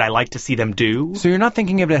 What would I like to see them do? So you're not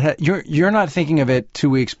thinking of it. You're not thinking of it 2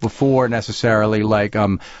 weeks before necessarily, like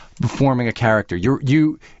forming a character.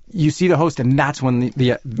 You see the host, and that's when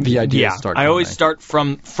the ideas start coming. I always start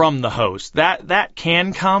from the host. That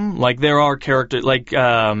can come. Like there are characters like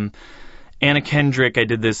Anna Kendrick. I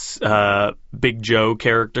did this Big Joe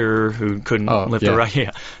character who couldn't lift a right.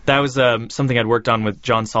 Yeah, that was something I'd worked on with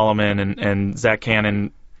John Solomon and Zach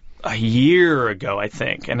Cannon a year ago, I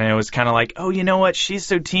think. And I was kind of like, oh, you know what? She's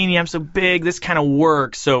so teeny, I'm so big. This kind of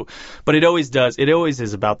works. So, but it always does. It always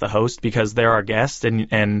is about the host because they're our guest,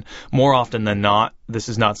 and more often than not, this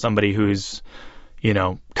is not somebody who's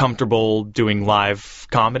comfortable doing live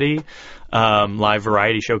comedy, live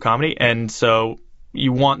variety show comedy, and so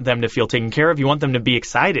you want them to feel taken care of. You want them to be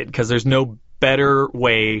excited because there's no better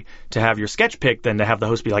way to have your sketch picked than to have the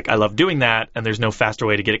host be like, I love doing that, and there's no faster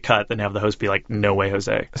way to get it cut than have the host be like, no way,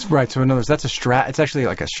 Jose. That's right. So in other words, that's it's actually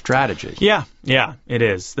like a strategy. Yeah, it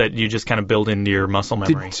is. That you just kind of build into your muscle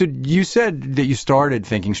memory. So you said that you started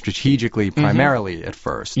thinking strategically primarily at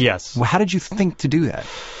first. Yes. Well, how did you think to do that?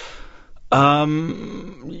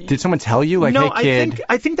 Did someone tell you, like, no, hey, kid?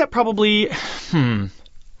 I think that probably...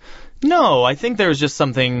 No, I think there's just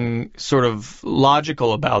something sort of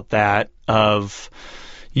logical about that of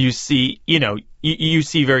you see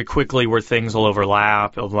very quickly where things will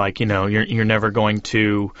overlap of like, you're never going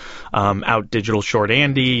to out digital short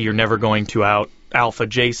Andy, you're never going to out alpha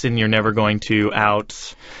Jason, you're never going to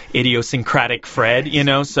out idiosyncratic Fred,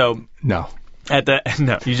 so no.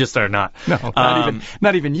 No, you just are not. No,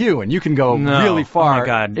 not even you, and you can go really far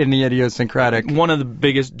in the idiosyncratic. One of the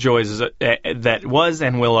biggest joys that was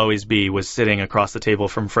and will always be was sitting across the table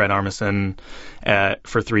from Fred Armisen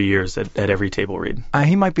for 3 years at every table read.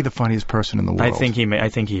 He might be the funniest person in the world. I think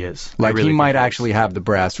he is. Like he might actually have the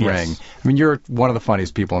brass ring. I mean, you're one of the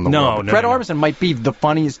funniest people in the world. Fred Armisen might be the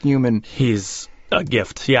funniest human. He's a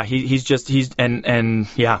gift. Yeah, he's just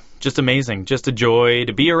amazing. Just a joy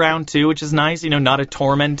to be around too, which is nice. Not a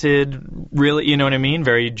tormented, really, you know what I mean?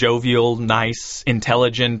 Very jovial, nice,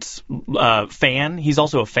 intelligent fan. He's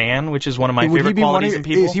also a fan, which is one of my favorite qualities in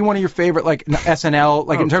people. Is he one of your favorite, like SNL,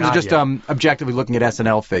 like in terms of just objectively looking at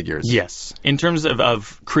SNL figures? Yes, in terms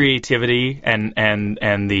of creativity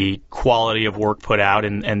and the quality of work put out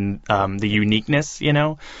and the uniqueness,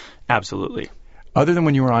 absolutely. Other than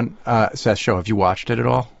when you were on Seth's show, have you watched it at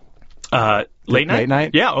all? Late night? Late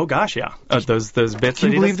night? Yeah. Oh gosh, yeah. Those bits.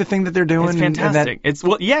 Can you believe the thing that they're doing? It's fantastic.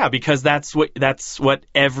 Because that's what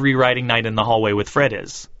every writing night in the hallway with Fred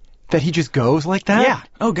is. That he just goes like that? Yeah.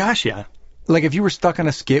 Oh gosh, yeah. Like if you were stuck on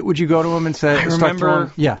a skit, would you go to him and say?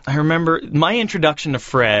 I remember my introduction to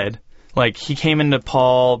Fred Like, he came into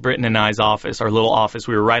Paul, Britton, and I's office, our little office.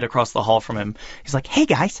 We were right across the hall from him. He's like, hey,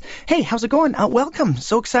 guys. Hey, how's it going? Welcome.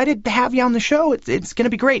 So excited to have you on the show. It's going to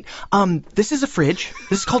be great. This is a fridge.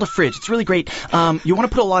 This is called a fridge. It's really great. You want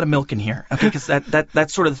to put a lot of milk in here, okay? Because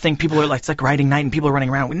that's sort of the thing. People are like, it's like riding night, and people are running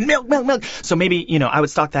around with milk. So maybe, I would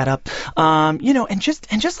stock that up. And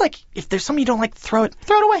just like, if there's something you don't like, throw it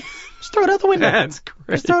away. Just throw it out the window. That's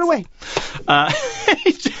great. Just throw it away.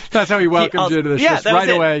 That's how he welcomed you to the show. Yeah, right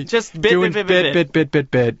away. Just doing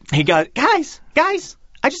bit. He got, guys,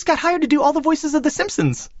 I just got hired to do all the voices of The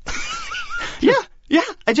Simpsons. Yeah.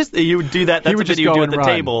 You would do that. That's what you do at the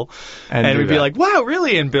table. And we'd be like, wow,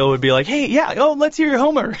 really? And Bill would be like, hey, yeah, let's hear your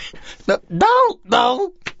Homer.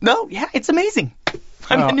 No. Yeah, it's amazing.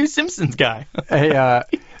 I'm the new Simpsons guy. Hey,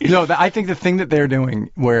 I think the thing that they're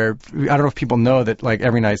doing, where I don't know if people know that, like,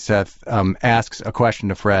 every night Seth asks a question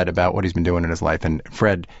to Fred about what he's been doing in his life, and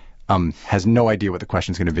Fred has no idea what the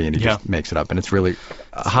question's going to be, and he just makes it up, and it's really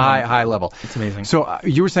high level. It's amazing. So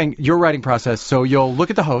you were saying your writing process. So you'll look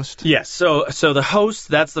at the host. Yes. So the host,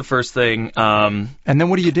 that's the first thing. And then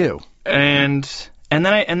what do you do? And then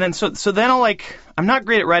I'll, like, I'm not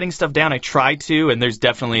great at writing stuff down. I try to, and there's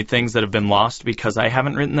definitely things that have been lost because I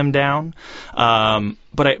haven't written them down.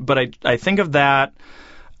 But I think of that.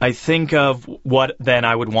 I think of what then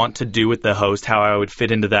I would want to do with the host, how I would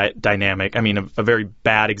fit into that dynamic. I mean, a very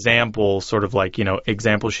bad example, sort of like,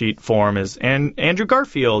 example sheet form is Andrew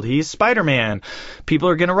Garfield. He's Spider-Man. People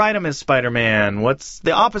are going to write him as Spider-Man. What's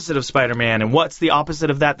the opposite of Spider-Man? And what's the opposite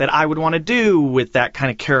of that I would want to do with that kind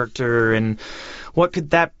of character? And what could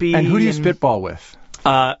that be? And who do you spitball with?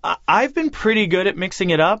 I've been pretty good at mixing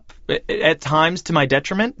it up, at times to my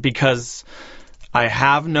detriment, because I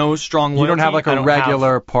have no strong loyalty. You don't have like a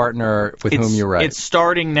regular partner with whom you write. It's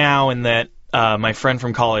starting now in that my friend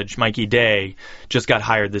from college, Mikey Day, just got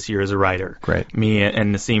hired this year as a writer. Great. Me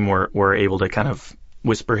and Nassim were able to kind of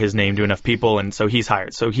whisper his name to enough people, and so he's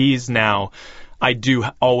hired. So he's now, I do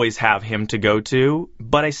always have him to go to,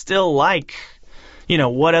 but I still like,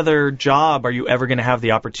 what other job are you ever going to have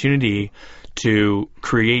the opportunity to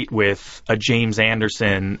create with a James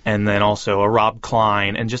Anderson and then also a Rob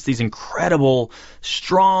Klein and just these incredible,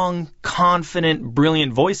 strong, confident,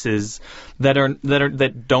 brilliant voices that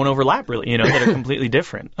don't overlap really, that are completely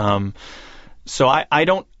different. So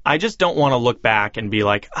I just don't want to look back and be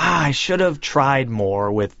like, I should have tried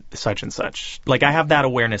more with such and such. Like, I have that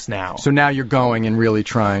awareness now. So now you're going and really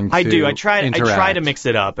trying to I do. I try interact. to mix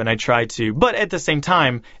it up, and I try to. But at the same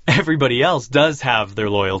time, everybody else does have their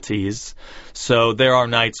loyalties. So there are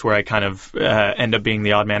nights where I kind of end up being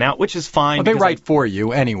the odd man out, which is fine. Well, they write for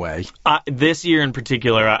you anyway. This year in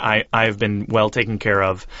particular, I've been well taken care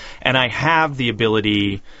of, and I have the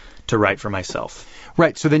ability to write for myself.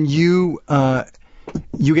 Right. So then you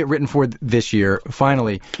get written for this year,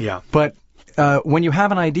 finally. Yeah. But when you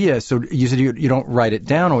have an idea, so you said you don't write it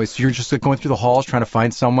down always, so you're just going through the halls trying to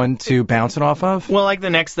find someone to bounce it off of? Well, like the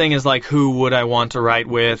next thing is like who would I want to write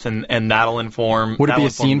with, and that'll inform. Would it be a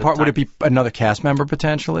scene part? Would it be another cast member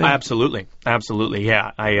potentially? Absolutely.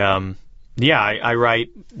 Yeah. I write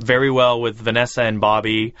very well with Vanessa and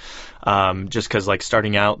Bobby, just because like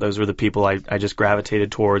starting out, those were the people I just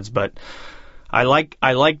gravitated towards, but I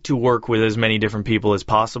like to work with as many different people as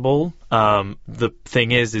possible. The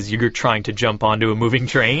thing is you're trying to jump onto a moving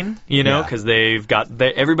train, because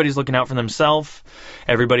everybody's looking out for themselves.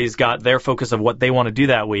 Everybody's got their focus of what they want to do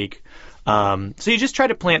that week. So you just try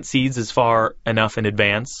to plant seeds as far enough in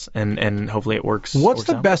advance, and hopefully it works. What's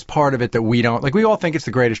the best part of it that we don't, like, we all think it's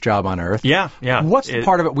the greatest job on earth. Yeah. What's the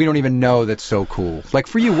part of it we don't even know that's so cool? Like,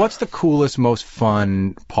 for you, what's the coolest, most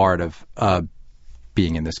fun part of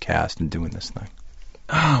being in this cast and doing this thing?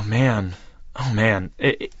 Oh man,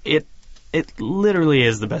 it literally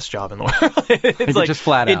is the best job in the world. It's like, just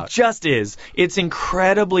flat out. It just is. It's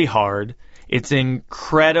incredibly hard. It's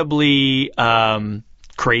incredibly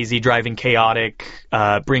crazy, driving, chaotic.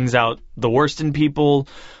 Brings out the worst in people,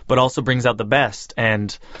 but also brings out the best.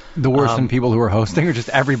 And the worst in people who are hosting, or just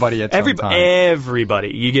everybody at some time? Everybody.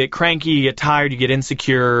 You get cranky, you get tired, you get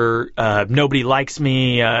insecure. Nobody likes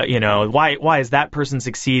me. Why is that person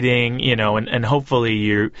succeeding? And hopefully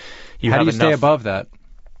you How have do you enough. Stay above that?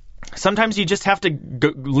 Sometimes you just have to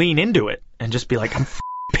lean into it and just be like, I'm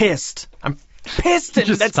pissed. I'm pissed, and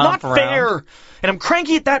that's not fair. And I'm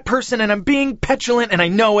cranky at that person, and I'm being petulant, and I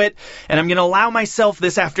know it, and I'm going to allow myself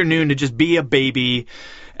this afternoon to just be a baby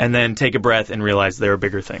and then take a breath and realize there are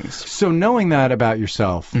bigger things. So knowing that about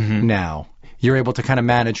yourself now, you're able to kind of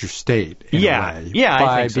manage your state in a way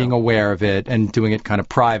by being aware of it and doing it kind of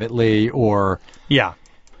privately, or... Yeah.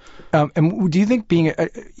 And do you think being,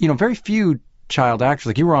 very few child actors,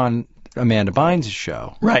 like you were on Amanda Bynes'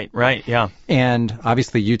 show. Right, yeah. And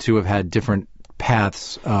obviously you two have had different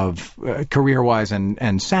paths of career-wise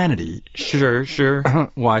and sanity.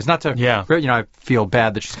 Sure. Wise. Not to, I feel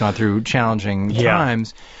bad that she's gone through challenging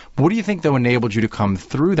times. What do you think, though, enabled you to come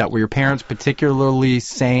through that? Were your parents particularly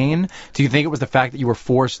sane? Do you think it was the fact that you were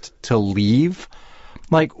forced to leave?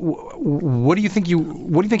 Like, what do you think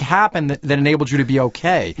happened that enabled you to be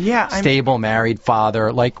okay? Yeah, stable, married,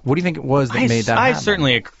 father. Like, what do you think it was that made that happen? I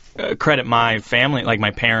certainly credit my family, like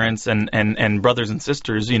my parents and brothers and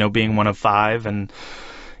sisters, being one of 5, and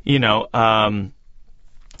the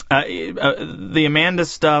Amanda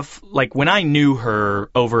stuff. Like, when I knew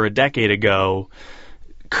her over a decade ago,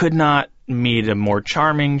 could not meet a more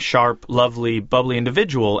charming, sharp, lovely, bubbly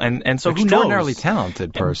individual, and so who knows? Extraordinarily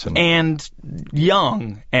talented person, and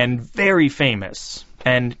young, and very famous,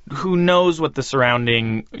 and who knows what the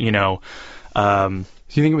surrounding, Do you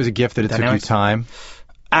think it was a gift that it took you time?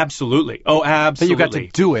 Absolutely. Oh, absolutely. That you got to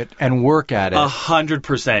do it and work at it.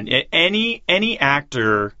 100%. Any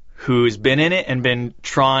actor who's been in it and been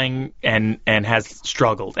trying and has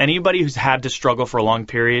struggled. Anybody who's had to struggle for a long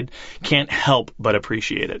period can't help but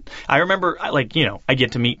appreciate it. I remember, I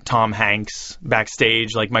get to meet Tom Hanks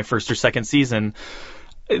backstage, like my first or second season.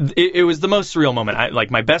 It was the most surreal moment.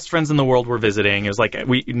 My best friends in the world were visiting. It was like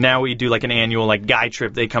we do like an annual like guy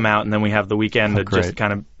trip. They come out and then we have the weekend to just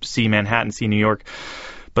kind of see Manhattan, see New York.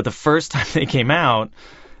 But the first time they came out,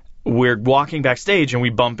 we're walking backstage and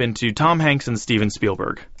we bump into Tom Hanks and Steven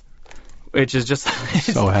Spielberg, which is just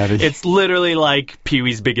so heavy. It's literally like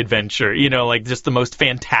Pee-wee's Big Adventure, like just the most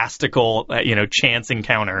fantastical, chance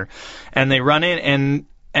encounter. And they run in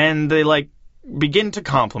and they like begin to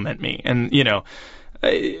compliment me, and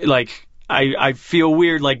I feel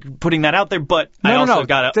weird like putting that out there, but I also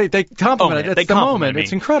got to they compliment it. It's the moment.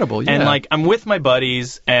 It's incredible. Yeah. And like I'm with my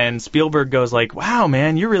buddies, and Spielberg goes like, "Wow,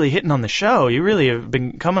 man, you're really hitting on the show. You really have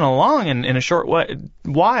been coming along in a short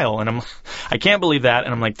while." And I can't believe that.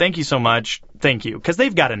 And I'm like, "Thank you so much. Thank you." Because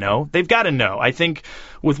they've got to know. I think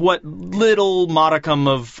with what little modicum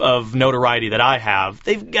of notoriety that I have,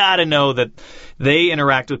 they've got to know that they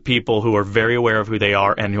interact with people who are very aware of who they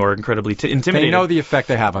are and who are incredibly intimidated. They know the effect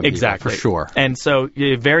they have on people, for sure. And so,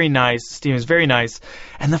 very nice. Steve is very nice.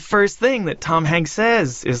 And the first thing that Tom Hanks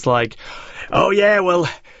says is like, "Oh, yeah, well,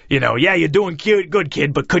 you're doing good,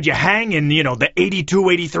 kid, but could you hang in, the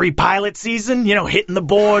 82-83 pilot season, hitting the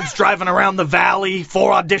boards, driving around the valley,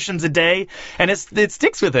 4 auditions a day?" And it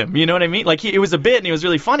sticks with him, you know what I mean? Like, it was a bit, and he was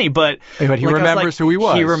really funny, but he remembers who he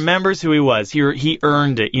was. He remembers who he was. He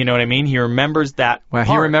earned it, you know what I mean? He remembers that part.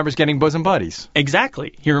 He remembers getting bosom buddies.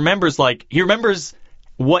 Exactly. He remembers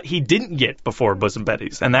what he didn't get before bosom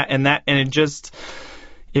buddies. And it just,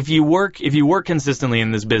 if you work consistently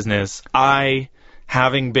in this business,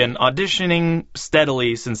 having been auditioning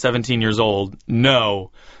steadily since 17 years old,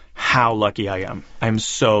 know how lucky I am. I'm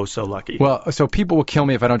so, so lucky. Well, so people will kill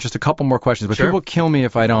me if I don't, just a couple more questions, but people will kill me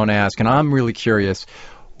if I don't ask, and I'm really curious,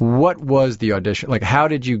 what was the audition? Like, how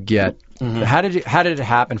did you get, how did it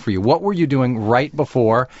happen for you? What were you doing right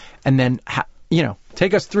before, and then,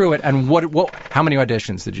 take us through it, and how many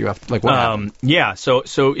auditions did you have? Like, what happened? Yeah, so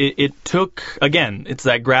it took, again, it's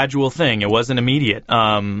that gradual thing. It wasn't immediate.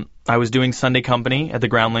 I was doing Sunday Company at the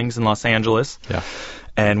Groundlings in Los Angeles. Yeah.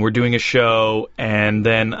 And we're doing a show, and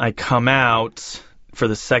then I come out for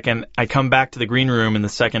I come back to the green room in the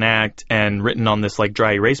second act, and written on this like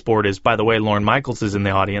dry erase board is, "By the way, Lorne Michaels is in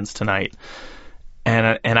the audience tonight."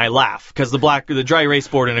 And I laugh because the dry erase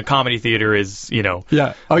board in a comedy theater is,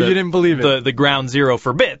 Yeah. Oh, you didn't believe it. The ground zero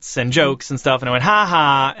for bits and jokes and stuff. And I went, "Ha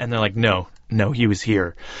ha." And they're like, no, he was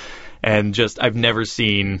here. And I've never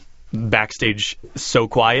seen backstage so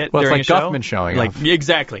quiet during a show. Well, it's like Guffman showing up.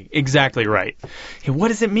 Exactly right. Hey, what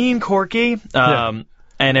does it mean, Corky? And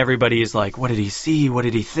everybody is like, what did he see? What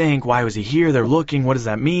did he think? Why was he here? They're looking. What does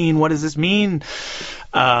that mean? What does this mean?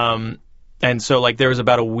 And so, like, there was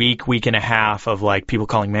about a week and a half of, like, people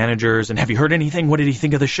calling managers and, "Have you heard anything? What did he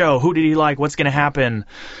think of the show? Who did he like? What's going to happen?"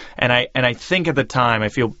 And I think at the time, I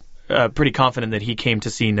feel pretty confident that he came to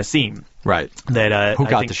see Nassim. Right. Who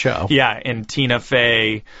got the show. Yeah, and Tina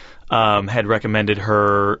Fey had recommended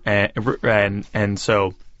her, and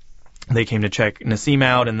so they came to check Nassim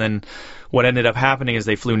out, and then what ended up happening is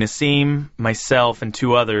they flew Nassim, myself, and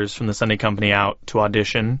 2 others from the Sunday Company out to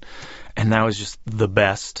audition. And that was just the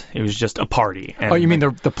best. It was just a party. And you mean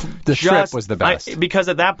the trip was the best? Because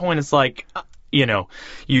at that point, it's like,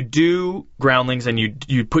 you do Groundlings and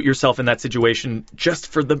you put yourself in that situation just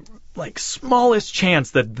for the like smallest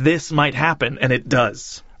chance that this might happen, and it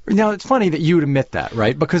does. Now, it's funny that you would admit that,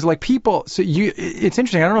 right? Because like people, it's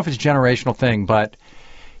interesting. I don't know if it's a generational thing, but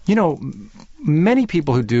many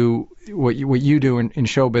people who do what you do in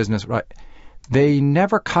show business, right? They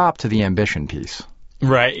never cop to the ambition piece.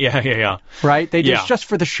 Right. Yeah. Right? They just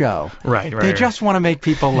for the show. Right. They just want to make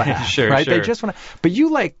people laugh. Sure. Right? They just want to. But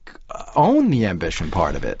you own the ambition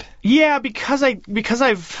part of it. Yeah, because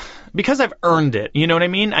I've earned it. You know what I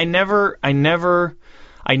mean? I never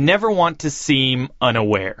want to seem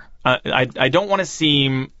unaware. I don't want to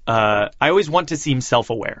seem. I always want to seem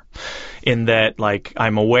self-aware, in that like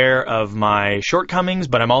I'm aware of my shortcomings,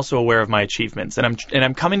 but I'm also aware of my achievements, and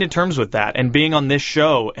I'm coming to terms with that. And being on this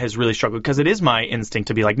show has really struggled because it is my instinct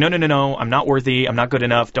to be like, no, I'm not worthy, I'm not good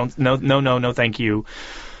enough. No, thank you.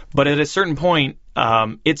 But at a certain point,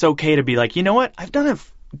 it's okay to be like, you know what? I've done a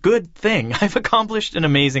good thing. I've accomplished an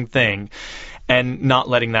amazing thing. And not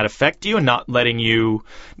letting that affect you, and not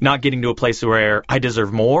getting to a place where I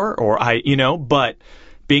deserve more, or but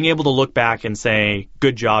being able to look back and say,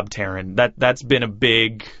 good job, Taran. That's been a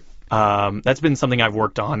big, that's been something I've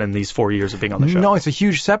worked on in these 4 years of being on the show. No, it's a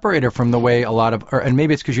huge separator from the way a lot of, and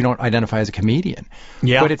maybe it's because you don't identify as a comedian.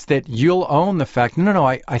 Yeah. But it's that you'll own the fact, no,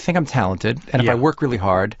 I think I'm talented, and if I work really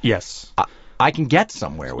hard, yes, I can get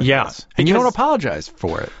somewhere with this. And you don't apologize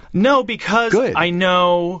for it. No, because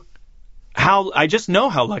I just know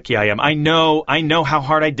how lucky I am. I know how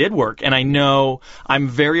hard I did work, and I know I'm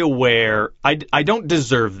very aware. I don't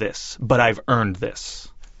deserve this, but I've earned this.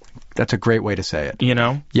 That's a great way to say it. You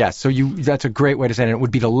know? Yes, so that's a great way to say it. And it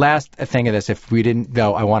would be the last thing of this if we didn't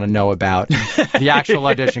go, I want to know about the actual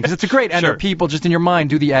audition. Because it's a great end. Sure. People just in your mind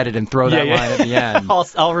do the edit and throw that line at the end.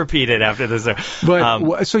 I'll repeat it after this. But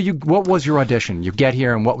what was your audition? You get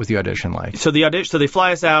here, and what was the audition like? So they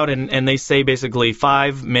fly us out, and they say basically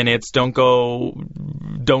 5 minutes, don't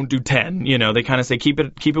do 10. You know, they kind of say keep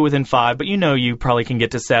it within 5, but you probably can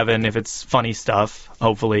get to 7 if it's funny stuff,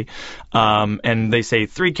 hopefully. And they say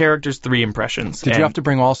 3 characters, 3 impressions. Did you have to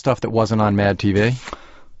bring all stuff that wasn't on Mad TV?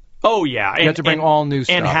 Oh, yeah. You had to bring all new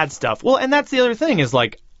stuff. And had stuff. Well, and that's the other thing is,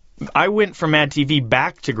 like, I went from Mad TV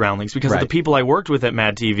back to Groundlings because of the people I worked with at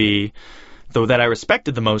Mad TV, though that I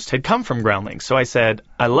respected the most, had come from Groundlings. So I said,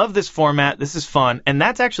 I love this format. This is fun. And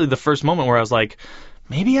that's actually the first moment where I was like,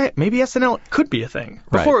 maybe SNL could be a thing.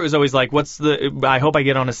 Before it was always like, I hope I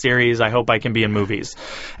get on a series. I hope I can be in movies.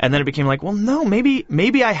 And then it became like, well, no,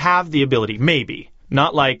 maybe I have the ability. Maybe.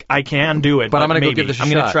 Not like I can do it, but I'm going to go give this a shot.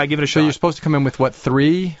 I'm going to try give it a shot. So you're supposed to come in with what,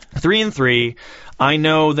 3? 3 and 3. I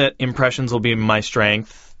know that impressions will be my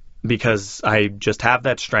strength because I just have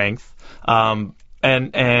that strength. I've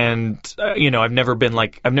never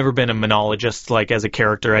been a monologist like as a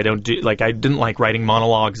character. I didn't like writing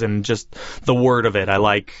monologues and just the word of it. I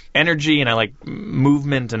like energy and I like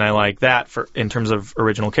movement and I like that in terms of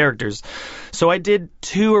original characters. So I did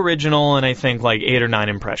 2 original and I think like 8 or 9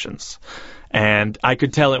 impressions. And I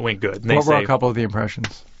could tell it went good. What were a couple of the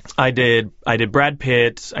impressions? I did Brad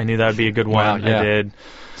Pitt. I knew that would be a good one. Wow, yeah. I did.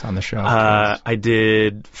 It's on the show. I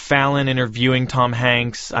did Fallon interviewing Tom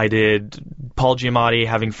Hanks. I did Paul Giamatti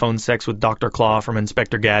having phone sex with Dr. Claw from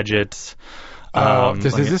Inspector Gadget.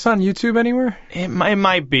 Is this on YouTube anywhere? It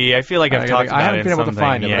might be. I feel like I've talked about it. I haven't been able to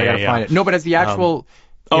find it, but I got to find it. No, but as the actual...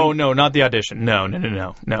 no, not the audition.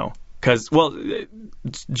 No.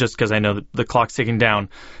 Just because I know the clock's ticking down.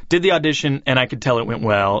 Did the audition, and I could tell it went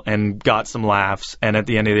well, and got some laughs. And at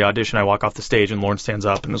the end of the audition, I walk off the stage, and Lauren stands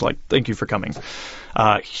up and is like, thank you for coming.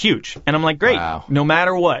 Huge. And I'm like, great. Wow. No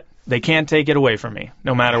matter what. They can't take it away from me,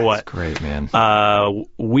 no matter what. That's great, man.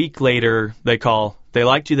 Week later, they call. They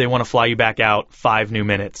liked you. They want to fly you back out. 5 new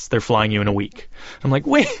minutes. They're flying you in a week. I'm like,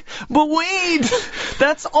 wait,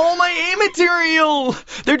 that's all my A material.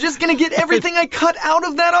 They're just going to get everything I cut out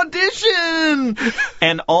of that audition.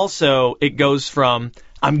 And also, it goes from,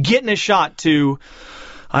 I'm getting a shot to,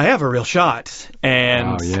 I have a real shot.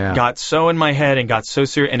 And got so in my head and got so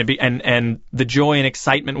serious. And the joy and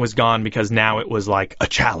excitement was gone because now it was like a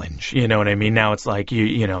challenge. You know what I mean? Now it's like,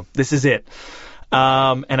 this is it. So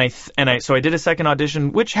I did a second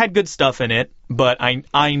audition, which had good stuff in it, but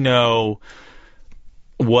I know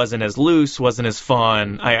wasn't as loose, wasn't as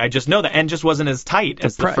fun. I just know that, and just wasn't as tight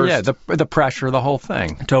as the first. Yeah, the pressure, the whole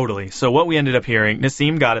thing. Totally. So what we ended up hearing,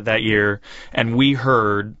 Nassim got it that year, and we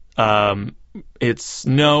heard it's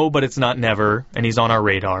no, but it's not never, and he's on our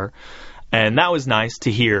radar, and that was nice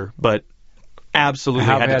to hear, but absolutely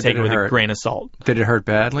had to take it with a grain of salt. Did it hurt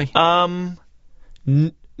badly?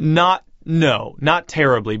 Not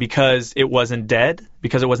terribly, because it wasn't dead.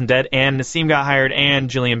 And Nassim got hired, and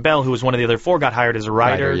Jillian Bell, who was one of the other 4, got hired as a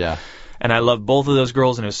writer. Yeah. And I loved both of those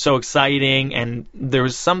girls, and it was so exciting. And there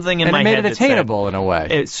was something in my head and it made it attainable in a way.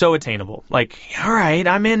 It's so attainable. Like, all right,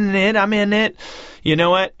 I'm in it. You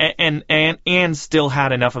know what? And still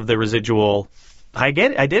had enough of the residual I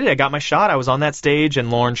did it. I got my shot. I was on that stage, and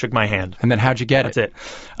Lauren shook my hand. And then how'd you get That's it.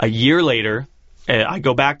 A year later, I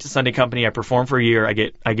go back to Sunday Company. I perform for a year. I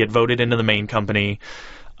get voted into the main company.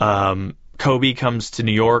 Kobe comes to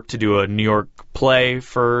New York to do a New York play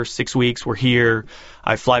for 6 weeks. We're here.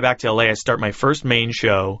 I fly back to LA. I start my first main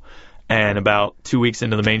show. And about 2 weeks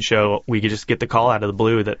into the main show, we could just get the call out of the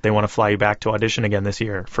blue that they want to fly you back to audition again this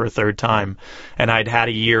year for a third time. And I'd had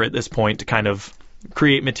a year at this point to kind of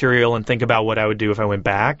create material and think about what I would do if I went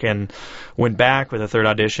back. And went back with a third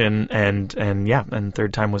audition. And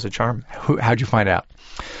third time was a charm. How'd you find out?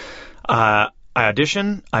 I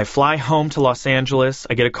audition. I fly home to Los Angeles.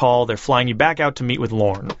 I get a call. They're flying you back out to meet with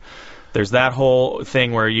Lauren. There's that whole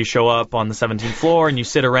thing where you show up on the 17th floor and you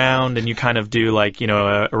sit around and you kind of do like,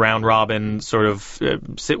 a round robin sort of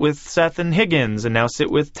sit with Seth and Higgins and now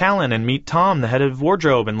sit with Talon and meet Tom, the head of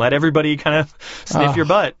wardrobe, and let everybody kind of sniff your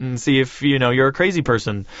butt and see if, you're a crazy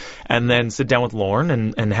person. And then sit down with Lauren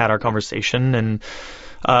and had our conversation and,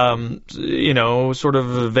 sort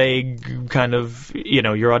of a vague kind of,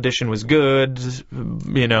 your audition was good,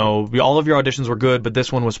 all of your auditions were good, but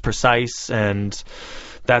this one was precise and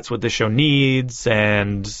that's what this show needs,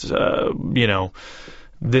 and,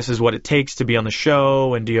 this is what it takes to be on the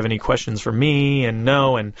show, and do you have any questions for me? And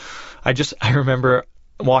no, and I remember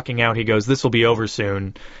walking out, he goes, this will be over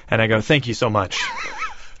soon, and I go, thank you so much.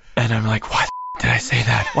 And I'm like, what? Did I say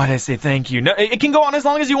that? Why did I say thank you? No, it can go on as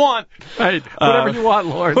long as you want. Right. Whatever you want,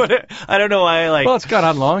 Lauren. I don't know why Well, it's gone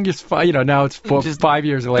on long. Just now it's 5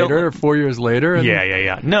 years later or 4 years later. And...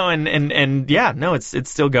 Yeah. No, it's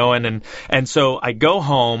still going. And so I go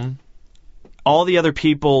home. All the other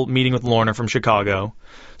people meeting with Lauren are from Chicago,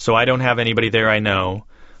 so I don't have anybody there I know.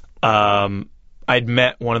 I'd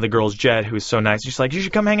met one of the girls, Jet, who was so nice. She's like, you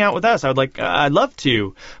should come hang out with us. I'd love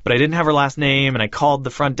to, but I didn't have her last name, and I called the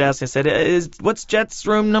front desk. I said, what's Jet's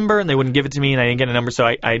room number? And they wouldn't give it to me, and I didn't get a number. So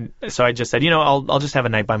I just said, I'll just have a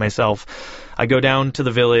night by myself. I go down to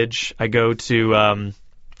the Village. I go to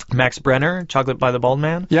Max Brenner, Chocolate by the Bald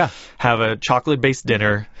Man. Yeah. Have a chocolate-based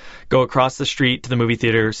dinner. Go across the street to the movie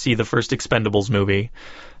theater, see the first Expendables movie.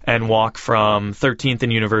 And walk from 13th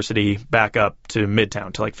and University back up to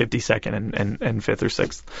Midtown to like 52nd and 5th or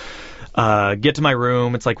 6th. Get to my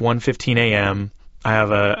room. It's like 1:15 a.m. I have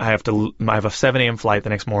a 7 a.m. flight the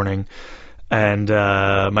next morning, and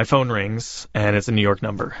my phone rings, and it's a New York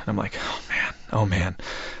number. I'm like, oh man.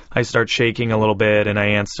 I start shaking a little bit, and I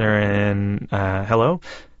answer, and hello?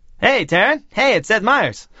 Hey, Taran. Hey, it's Seth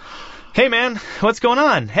Meyers. Hey, man. What's going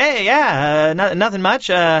on? Hey, yeah, nothing much.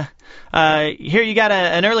 Here you got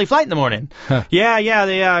an early flight in the morning. Huh. Yeah,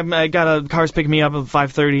 I got a car's picking me up at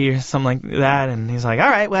 5:30 or something like that. And he's like, all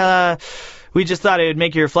right, well, we just thought it would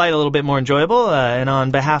make your flight a little bit more enjoyable. And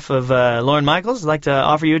on behalf of Lauren Michaels, I'd like to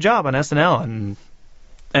offer you a job on SNL.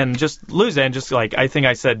 And just lose it. And just like, I think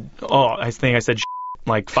I said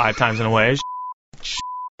like 5 times in a way.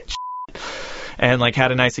 And like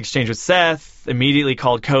had a nice exchange with Seth, immediately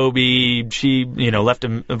called Kobe. She, left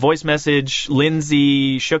a voice message.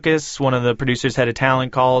 Lindsay Shookus, one of the producers, head of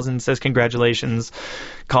talent, calls and says congratulations.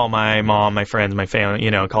 Call my mom, my friends, my family,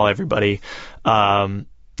 call everybody. And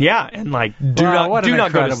like do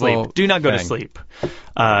not go to sleep. Do not go to sleep.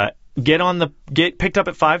 Get picked up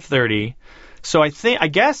at 5:30. So I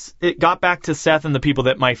guess it got back to Seth and the people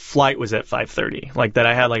that my flight was at 5:30. Like that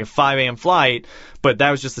I had like a 5 a.m. flight, but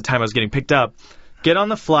that was just the time I was getting picked up. Get on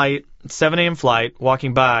the flight, 7 a.m. flight,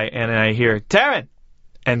 walking by, and I hear, Taran!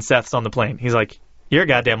 And Seth's on the plane. He's like, you're a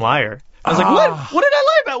goddamn liar. I was like, what? What did I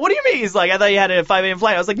lie about? What do you mean? He's like, I thought you had a 5 a.m.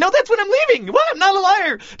 flight. I was like, no, that's when I'm leaving. What? I'm not a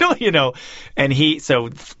liar. Don't. And so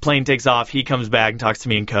plane takes off. He comes back and talks to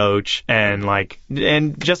me and Coach, and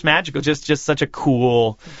just magical. Just such a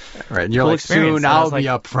cool, right. And you're like, soon I'll be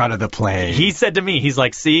up front of the plane. He said to me, he's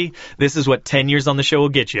like, see, this is what 10 years on the show will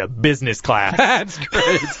get you. Business class. That's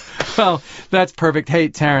great. Well, that's perfect. Hey,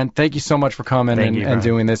 Taran, thank you so much for coming and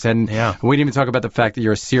doing this. And we didn't even talk about the fact that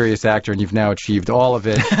you're a serious actor and you've now achieved all of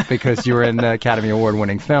it because you were in the Academy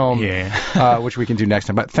Award-winning film, which we can do next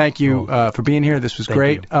time. But thank you for being here. This was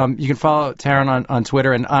great. You can follow Taran on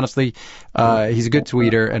Twitter, and honestly, he's a good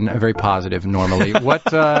tweeter and very positive normally.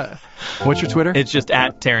 What's your Twitter? It's just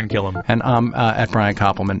at Taran Killam. And I'm at Brian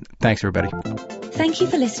Koppelman. Thanks, everybody. Thank you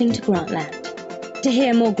for listening to Grantland. To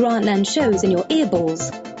hear more Grantland shows in your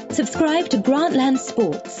earballs, subscribe to Grantland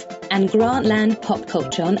Sports and Grantland Pop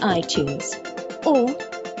Culture on iTunes. Or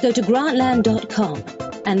go to grantland.com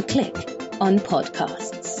and click on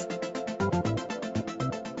podcast.